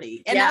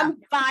 40, and I'm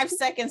 5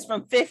 seconds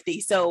from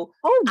 50. So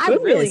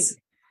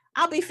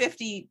I'll be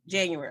 50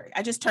 January.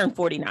 I just turned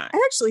 49.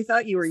 I actually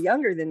thought you were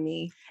younger than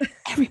me.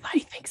 Everybody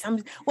thinks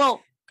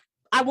well,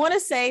 I want to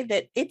say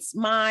that it's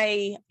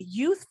my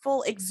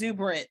youthful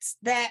exuberance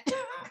that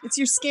it's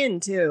your skin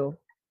too.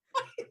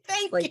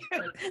 Thank you.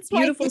 It's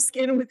beautiful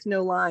skin with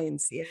no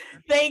lines. Yeah.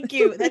 Thank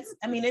you.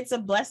 It's a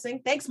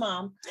blessing. Thanks,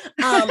 Mom.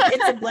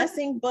 It's a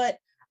blessing, but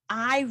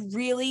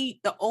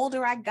the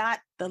older I got,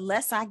 the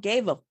less I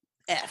gave a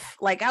F.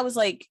 Like I was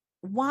like,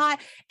 why?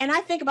 And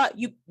I think about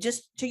you,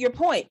 just to your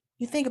point,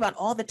 you think about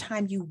all the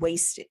time you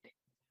wasted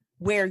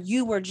where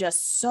you were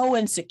just so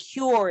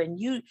insecure and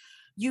you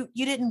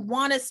didn't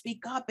want to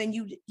speak up, and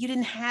you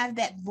didn't have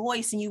that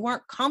voice, and you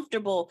weren't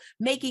comfortable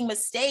making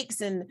mistakes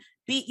and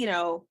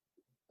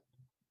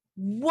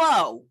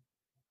whoa,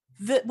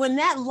 when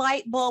that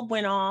light bulb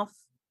went off,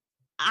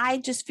 I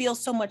just feel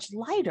so much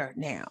lighter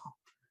now.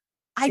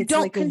 It's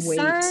don't like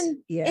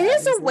concern. It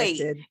is a weight.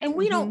 Lifted. And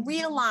we don't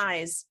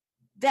realize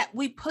that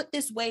we put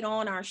this weight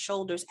on our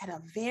shoulders at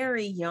a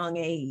very young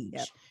age.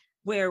 Yep.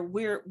 Where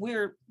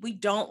we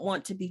don't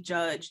want to be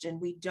judged, and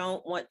we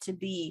don't want to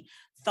be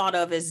thought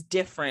of as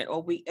different,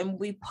 or we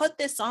put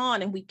this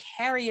on and we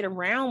carry it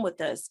around with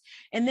us.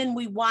 And then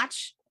we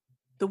watch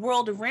the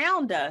world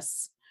around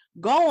us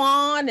go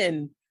on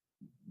and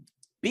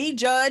be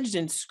judged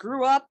and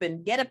screw up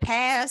and get a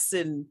pass,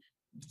 and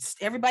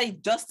everybody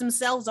dust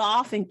themselves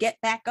off and get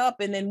back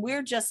up. And then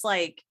we're just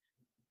like,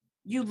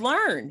 you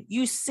learn,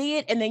 you see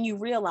it, and then you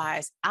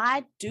realize,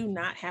 I do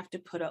not have to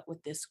put up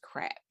with this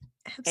crap.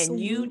 Absolutely.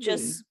 And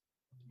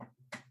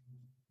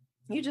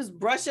you just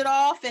brush it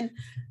off. And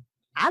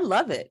I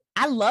love it.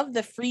 I love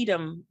the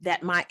freedom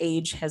that my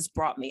age has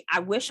brought me. I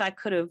wish I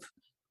could have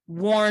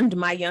warned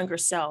my younger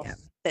self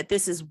that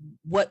this is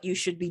what you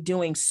should be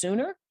doing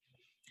sooner.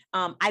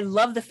 I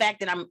love the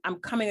fact that I'm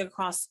coming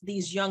across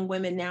these young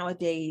women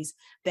nowadays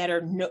that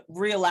are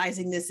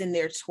realizing this in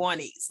their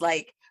 20s.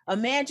 Like,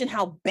 imagine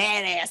how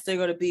badass they're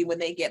going to be when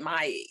they get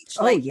my age.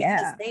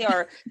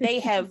 They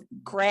have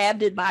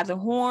grabbed it by the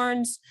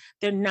horns.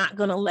 They're not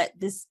going to let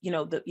this,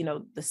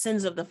 the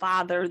sins of the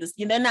father,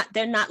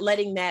 they're not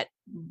letting that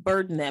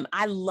burden them.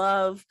 I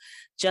love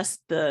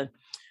the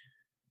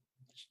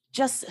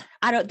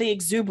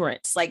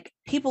exuberance. Like,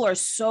 people are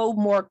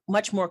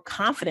much more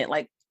confident.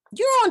 Like,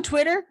 you're on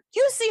Twitter,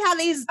 you see how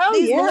these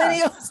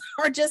millennials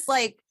are just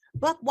like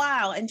buck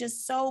wild and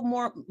just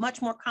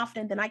much more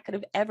confident than I could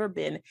have ever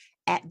been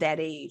at that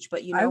age.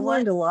 But I've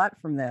learned a lot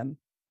from them.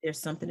 There's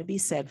something to be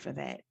said for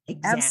that.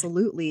 Exactly.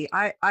 Absolutely.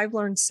 I've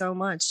learned so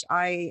much.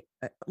 I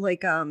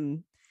like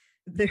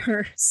there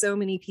are so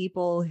many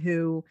people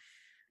who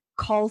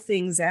call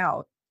things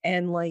out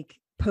and like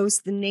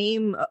post the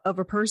name of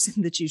a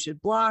person that you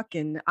should block,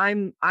 and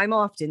I'm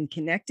often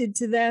connected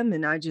to them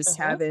and I just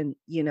Mhm. haven't,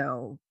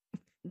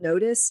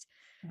 noticed.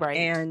 Right.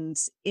 And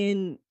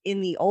in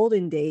the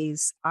olden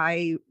days,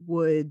 I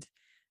would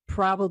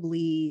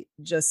probably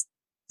just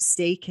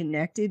stay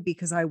connected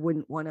because I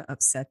wouldn't want to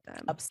upset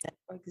them, Upset.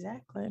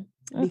 Exactly.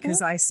 Hmm.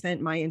 because I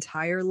spent my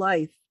entire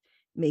life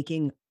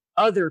making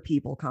other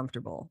people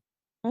comfortable.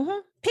 Hmm.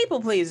 People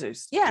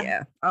pleasers. Yeah.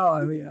 Yeah.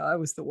 Oh, yeah, I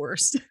was the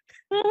worst.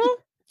 Hmm.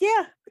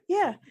 Yeah.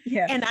 Yeah.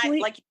 Yeah. And I,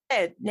 Ple like you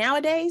said,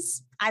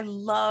 nowadays, I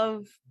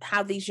love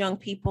how these young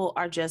people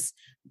are just,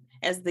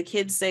 as the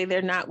kids say,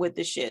 they're not with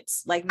the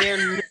shits. Like they're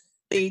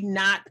literally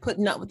not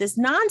putting up with this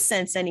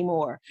nonsense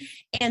anymore.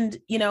 And,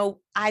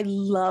 I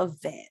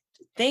love that.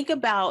 Think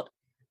about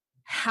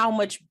how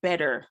much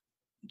better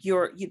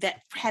that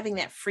having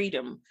that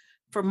freedom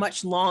for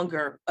much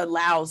longer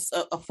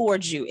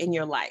affords you in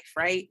your life,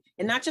 right?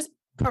 And not just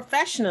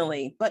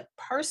professionally, but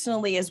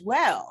personally as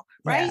well,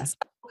 Yeah. right?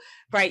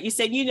 Right. You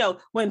said,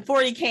 when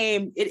 40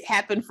 came, it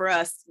happened for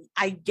us.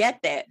 I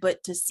get that.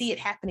 But to see it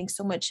happening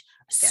so much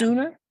Yeah.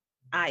 sooner,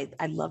 I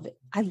love it.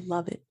 I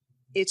love it.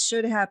 It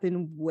should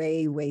happen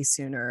way, way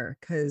sooner,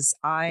 because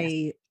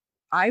Yes.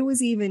 I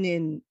was even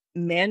in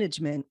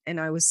management and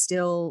I was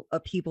still a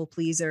people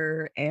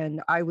pleaser,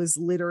 and I was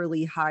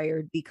literally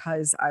hired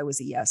because I was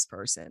a yes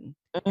person.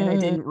 And I Mm,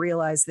 didn't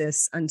realize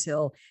this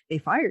until they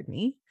fired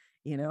me,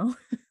 you know?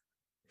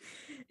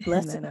 And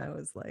bless it. then I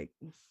was like,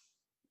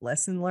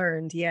 lesson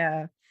learned.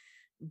 Yeah.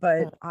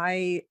 But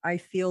Mm, I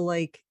feel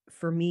like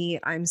for me,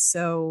 I'm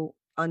so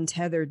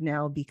untethered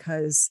now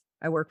because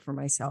I work for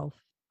myself.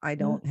 I mm.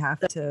 don't have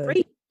The to,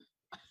 free.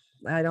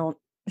 I don't,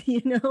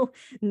 you know,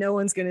 no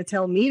one's going to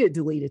tell me to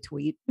delete a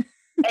tweet.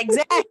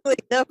 Exactly.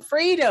 The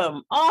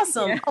freedom.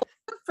 Awesome. Yeah. Oh,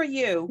 good for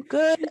you.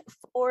 Good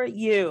for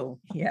you.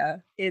 Yeah.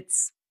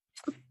 It's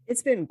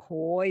been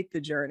quite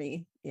the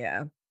journey.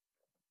 Yeah.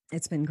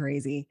 It's been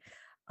crazy.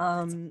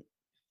 That's Um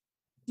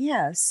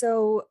yeah,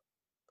 so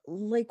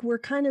like we're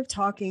kind of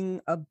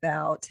talking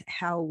about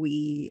how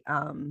we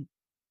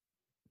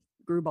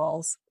grew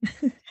balls,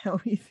 how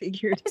we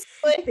figured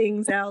good.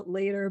 things out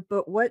later,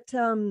 but what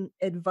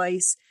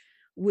advice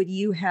would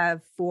you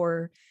have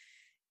for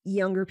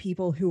younger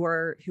people who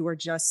are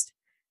just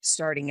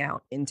starting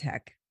out in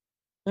tech?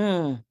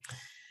 Mm.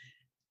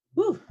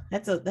 Whew,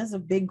 that's a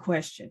big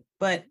question,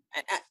 but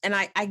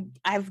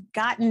I've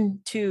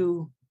gotten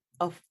to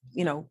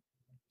you know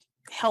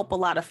help a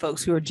lot of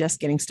folks who are just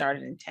getting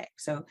started in tech.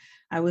 So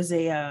I was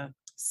a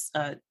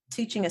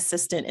teaching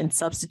assistant and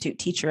substitute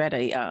teacher at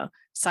a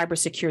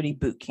cybersecurity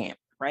boot camp.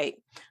 Right.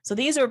 So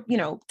these are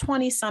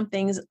 20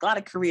 somethings, a lot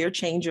of career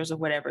changers or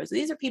whatever. So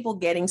these are people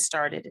getting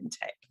started in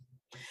tech.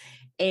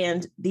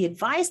 And the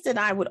advice that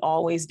I would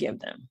always give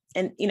them,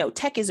 and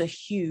tech is a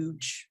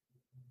huge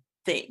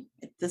thing,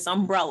 this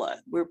umbrella.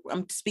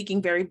 I'm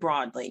speaking very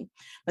broadly,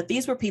 but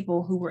these were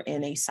people who were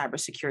in a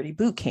cybersecurity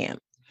boot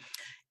camp.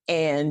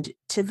 And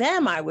to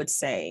them, I would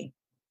say,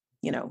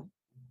 you know,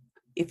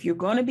 if you're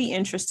going to be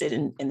interested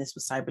in this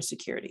with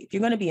cybersecurity, if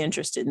you're going to be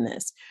interested in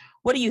this,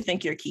 what do you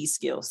think your key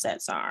skill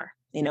sets are?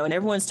 And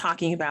everyone's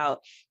talking about,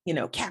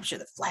 capture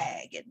the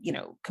flag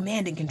and,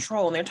 command and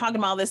control. And they're talking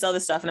about all this other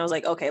stuff. And I was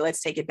like, okay,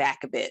 let's take it back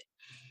a bit.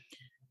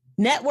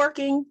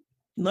 Networking,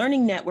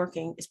 learning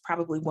networking is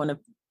probably one of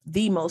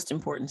the most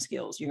important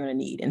skills you're going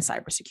to need in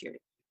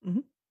cybersecurity. Mm-hmm.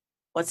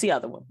 What's the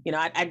other one?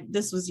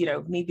 This was,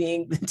 me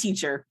being the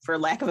teacher, for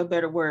lack of a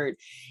better word.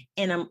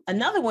 And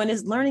another one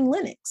is learning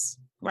Linux,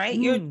 right?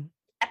 You're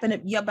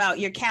tapping about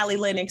your Kali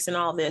Linux and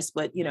all this,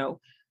 but,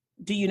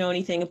 do you know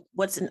anything?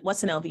 What's an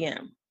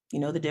LVM?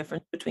 The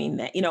difference between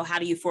that, how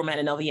do you format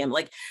an LVM?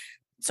 Like,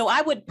 so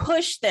I would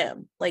push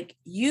them, like,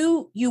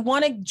 you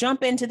want to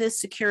jump into this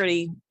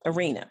security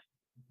arena.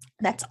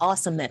 That's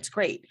awesome. That's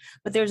great.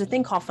 But there's a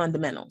thing called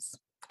fundamentals.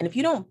 And if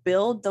you don't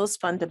build those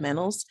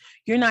fundamentals,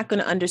 you're not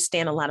going to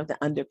understand a lot of the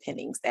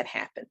underpinnings that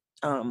happen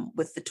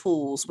with the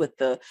tools, with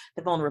the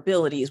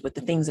vulnerabilities, with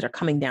the things that are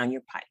coming down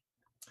your pipe.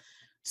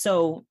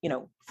 So,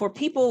 for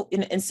people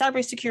in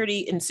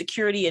cybersecurity and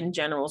security in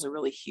general is a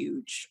really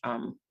huge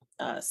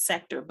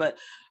sector. But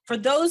for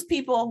those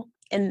people,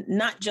 and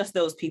not just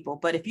those people,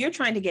 but if you're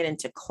trying to get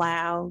into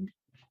cloud,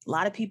 a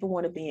lot of people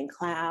want to be in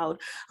cloud.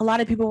 A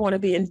lot of people want to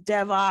be in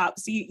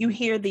DevOps. You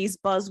hear these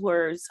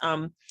buzzwords.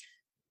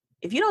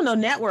 If you don't know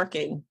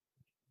networking,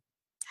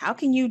 how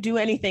can you do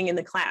anything in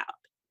the cloud?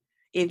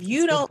 If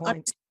you don't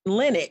understand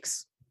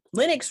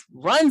Linux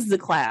runs the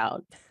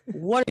cloud.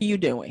 What are you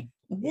doing?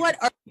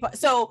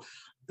 So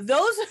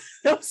those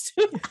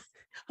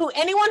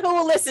anyone who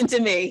will listen to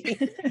me,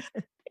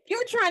 if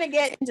you're trying to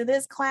get into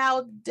this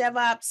cloud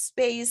DevOps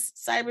space,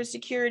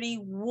 cybersecurity,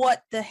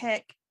 what the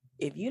heck?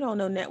 If you don't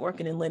know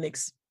networking in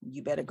Linux,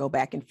 you better go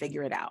back and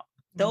figure it out.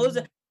 Those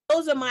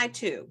are my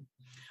two.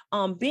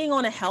 Being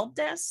on a help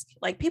desk,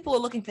 like people are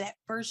looking for that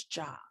first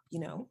job,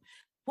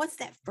 what's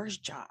that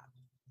first job?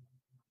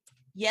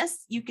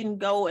 Yes, you can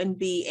go and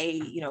be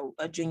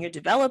a junior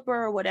developer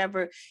or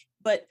whatever,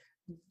 but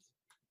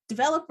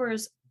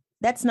developers,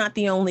 that's not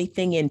the only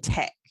thing in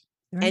tech.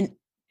 Right. And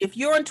if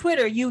you're on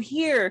Twitter, you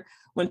hear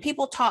when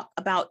people talk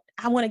about,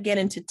 I want to get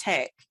into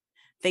tech,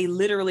 they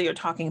literally are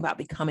talking about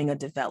becoming a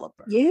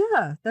developer.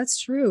 Yeah, that's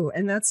true.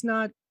 And that's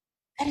not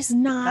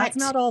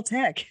all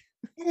tech.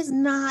 That is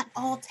not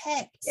all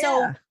tech. Yeah.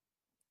 So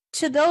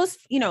to those,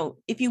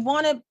 if you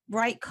want to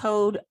write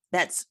code,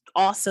 that's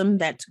awesome.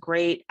 That's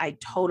great. I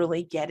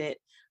totally get it.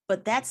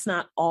 But that's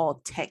not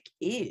all tech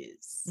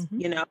is,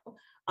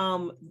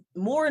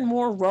 more and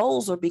more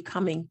roles are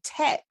becoming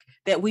tech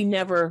that we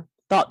never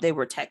thought they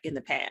were tech in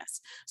the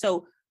past.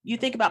 So you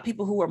think about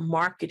people who are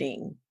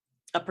marketing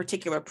a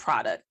particular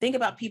product. Think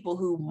about people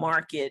who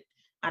market,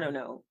 I don't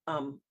know,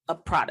 a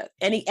product,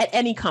 at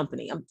any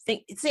company.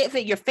 Say if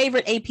your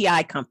favorite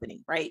API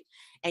company, right?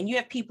 And you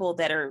have people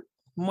that are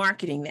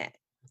marketing that.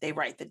 They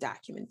write the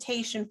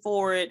documentation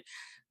for it.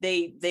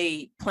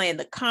 They plan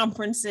the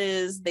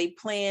conferences. They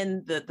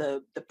plan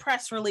the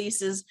press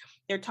releases.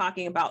 They're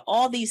talking about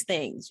all these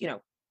things,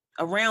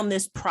 around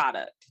this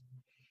product.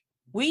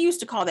 We used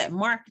to call that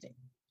marketing.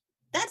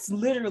 That's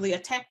literally a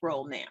tech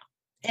role now.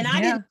 And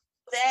I didn't know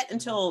that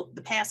until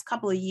the past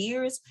couple of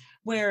years,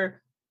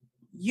 where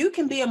you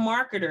can be a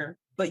marketer,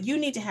 but you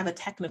need to have a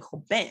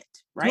technical bent,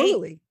 right?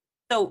 Totally.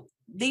 So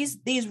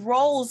these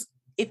roles,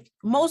 if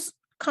most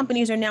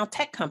companies are now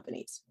tech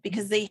companies,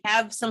 because they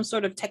have some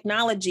sort of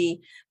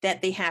technology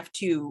that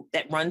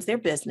that runs their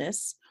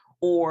business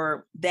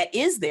or that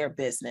is their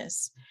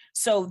business.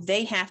 So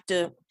they have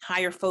to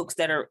hire folks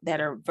that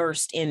are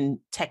versed in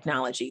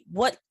technology.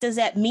 What does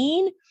that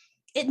mean?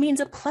 It means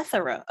a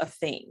plethora of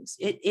things.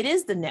 It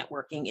is the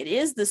networking. It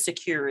is the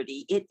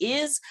security. It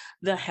is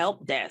the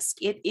help desk.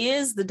 It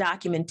is the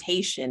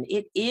documentation.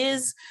 It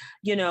is,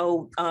 I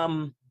don't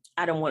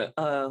want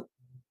to,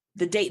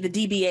 the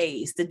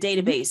DBAs, the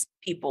database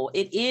people.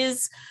 It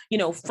is,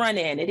 front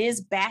end. It is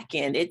back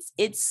end.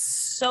 It's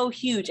so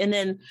huge. And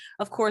then,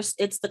 of course,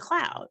 it's the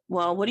cloud.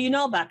 Well, what do you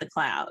know about the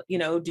cloud?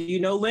 Do you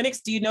know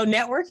Linux? Do you know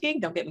networking?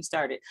 Don't get me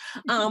started.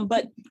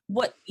 But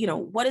what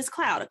is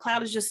cloud? A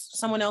cloud is just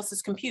someone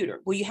else's computer.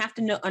 Well, you have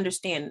to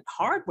understand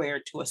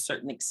hardware to a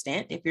certain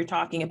extent. If you're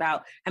talking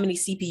about how many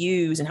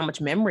CPUs and how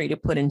much memory to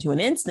put into an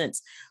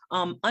instance,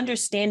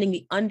 understanding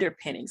the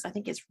underpinnings, I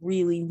think it's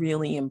really,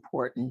 really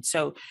important.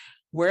 So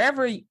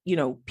wherever,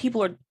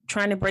 people are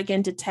trying to break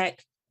into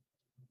tech,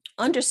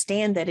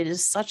 understand that it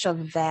is such a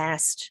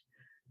vast,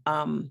 I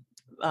want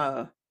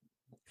to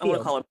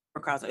call it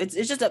microcosm.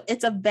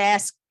 It's a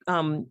vast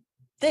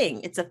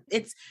thing.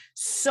 It's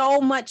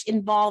so much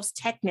involves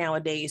tech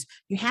nowadays.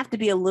 You have to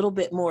be a little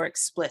bit more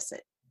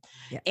explicit.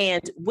 Yeah.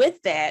 And with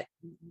that,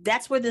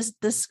 that's where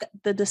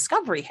the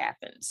discovery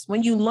happens.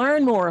 When you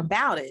learn more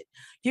about it,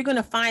 you're going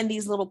to find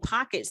these little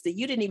pockets that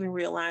you didn't even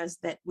realize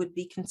that would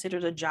be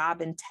considered a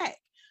job in tech.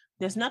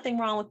 There's nothing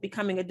wrong with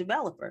becoming a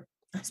developer.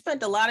 I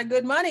spent a lot of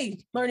good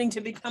money learning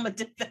to become a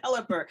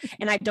developer,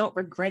 and I don't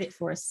regret it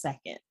for a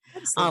second.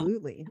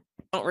 Absolutely.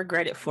 Don't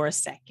regret it for a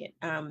second.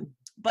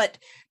 But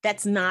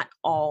that's not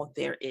all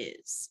there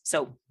is.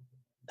 So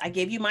I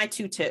gave you my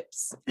 2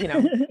 tips.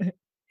 Learning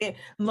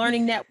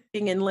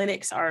networking and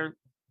Linux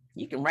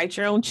you can write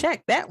your own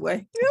check that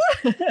way.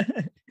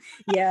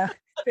 Yeah,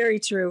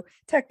 very true.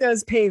 Tech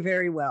does pay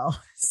very well.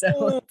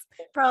 So it's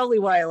probably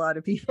why a lot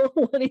of people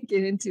want to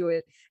get into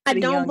it at a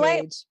young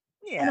age.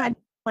 Yeah. And I don't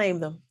blame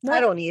them. No. I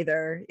don't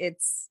either.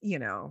 It's, you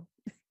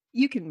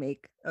can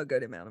make a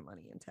good amount of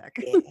money in tech.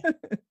 Yeah.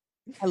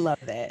 I love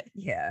that.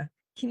 Yeah.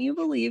 Can you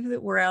believe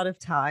that we're out of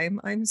time?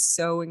 I'm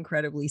so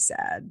incredibly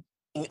sad.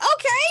 Okay.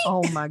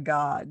 Oh my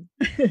God.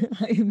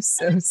 I am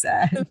so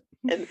sad.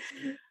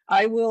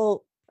 I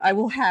will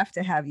have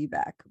to have you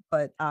back.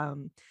 But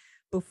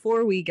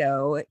before we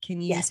go,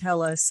 can you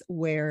tell us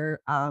where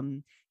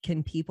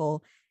can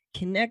people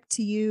connect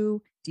to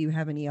you? Do you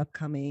have any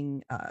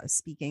upcoming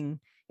speaking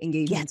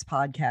engagements,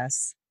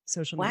 podcasts,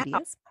 social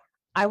medias?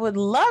 I would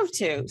love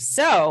to.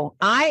 So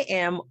I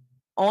am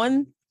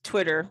on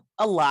Twitter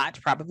a lot,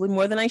 probably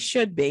more than I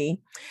should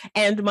be.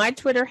 And my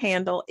Twitter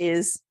handle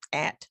is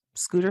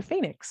 @Scooter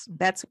Phoenix.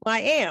 That's who I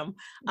am.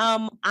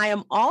 I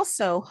am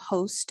also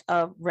host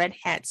of Red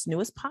Hat's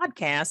newest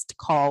podcast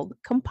called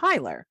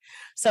Compiler.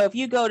 So if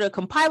you go to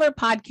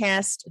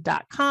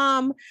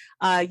compilerpodcast.com,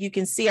 you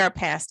can see our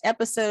past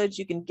episodes.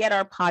 You can get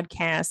our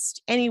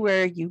podcast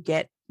anywhere you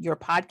get your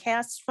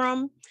podcasts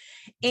from.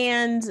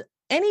 And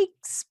any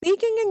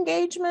speaking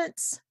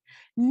engagements,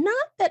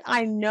 not that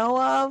I know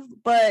of,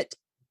 but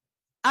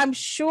I'm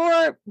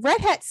sure Red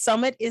Hat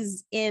Summit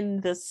is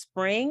in the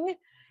spring.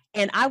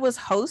 And I was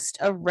host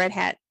of Red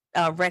Hat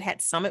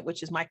Summit,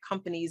 which is my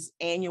company's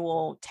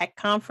annual tech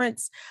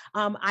conference.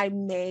 I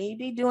may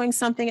be doing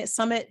something at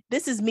Summit.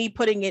 This is me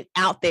putting it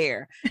out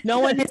there. No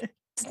one has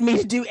asked me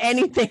to do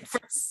anything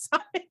for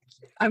Summit.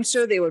 I'm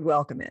sure they would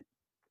welcome it.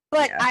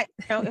 But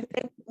if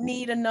they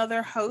need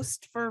another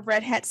host for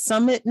Red Hat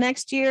Summit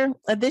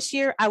this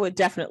year, I would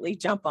definitely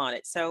jump on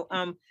it. So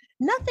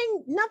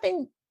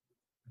nothing.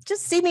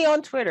 Just see me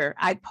on Twitter.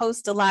 I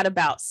post a lot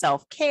about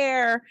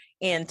self-care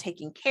and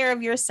taking care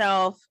of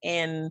yourself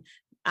and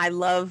I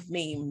love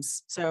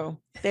memes. So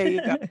there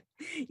you go.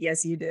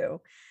 Yes, you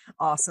do.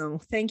 Awesome.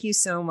 Thank you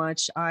so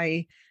much.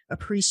 I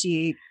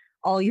appreciate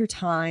all your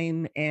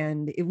time,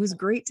 and it was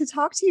great to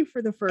talk to you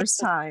for the first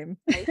time.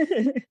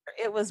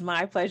 It was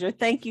my pleasure.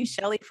 Thank you,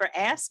 Shelley, for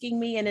asking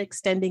me and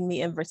extending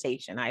the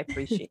invitation. I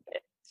appreciate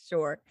it.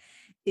 Sure.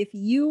 If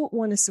you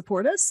want to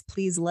support us,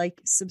 please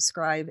like,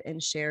 subscribe,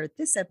 and share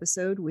this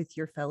episode with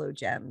your fellow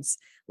gems.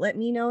 Let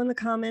me know in the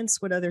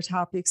comments what other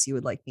topics you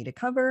would like me to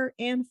cover,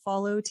 and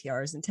follow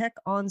Tiaras in Tech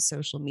on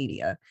social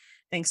media.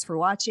 Thanks for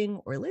watching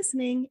or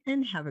listening,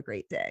 and have a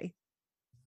great day.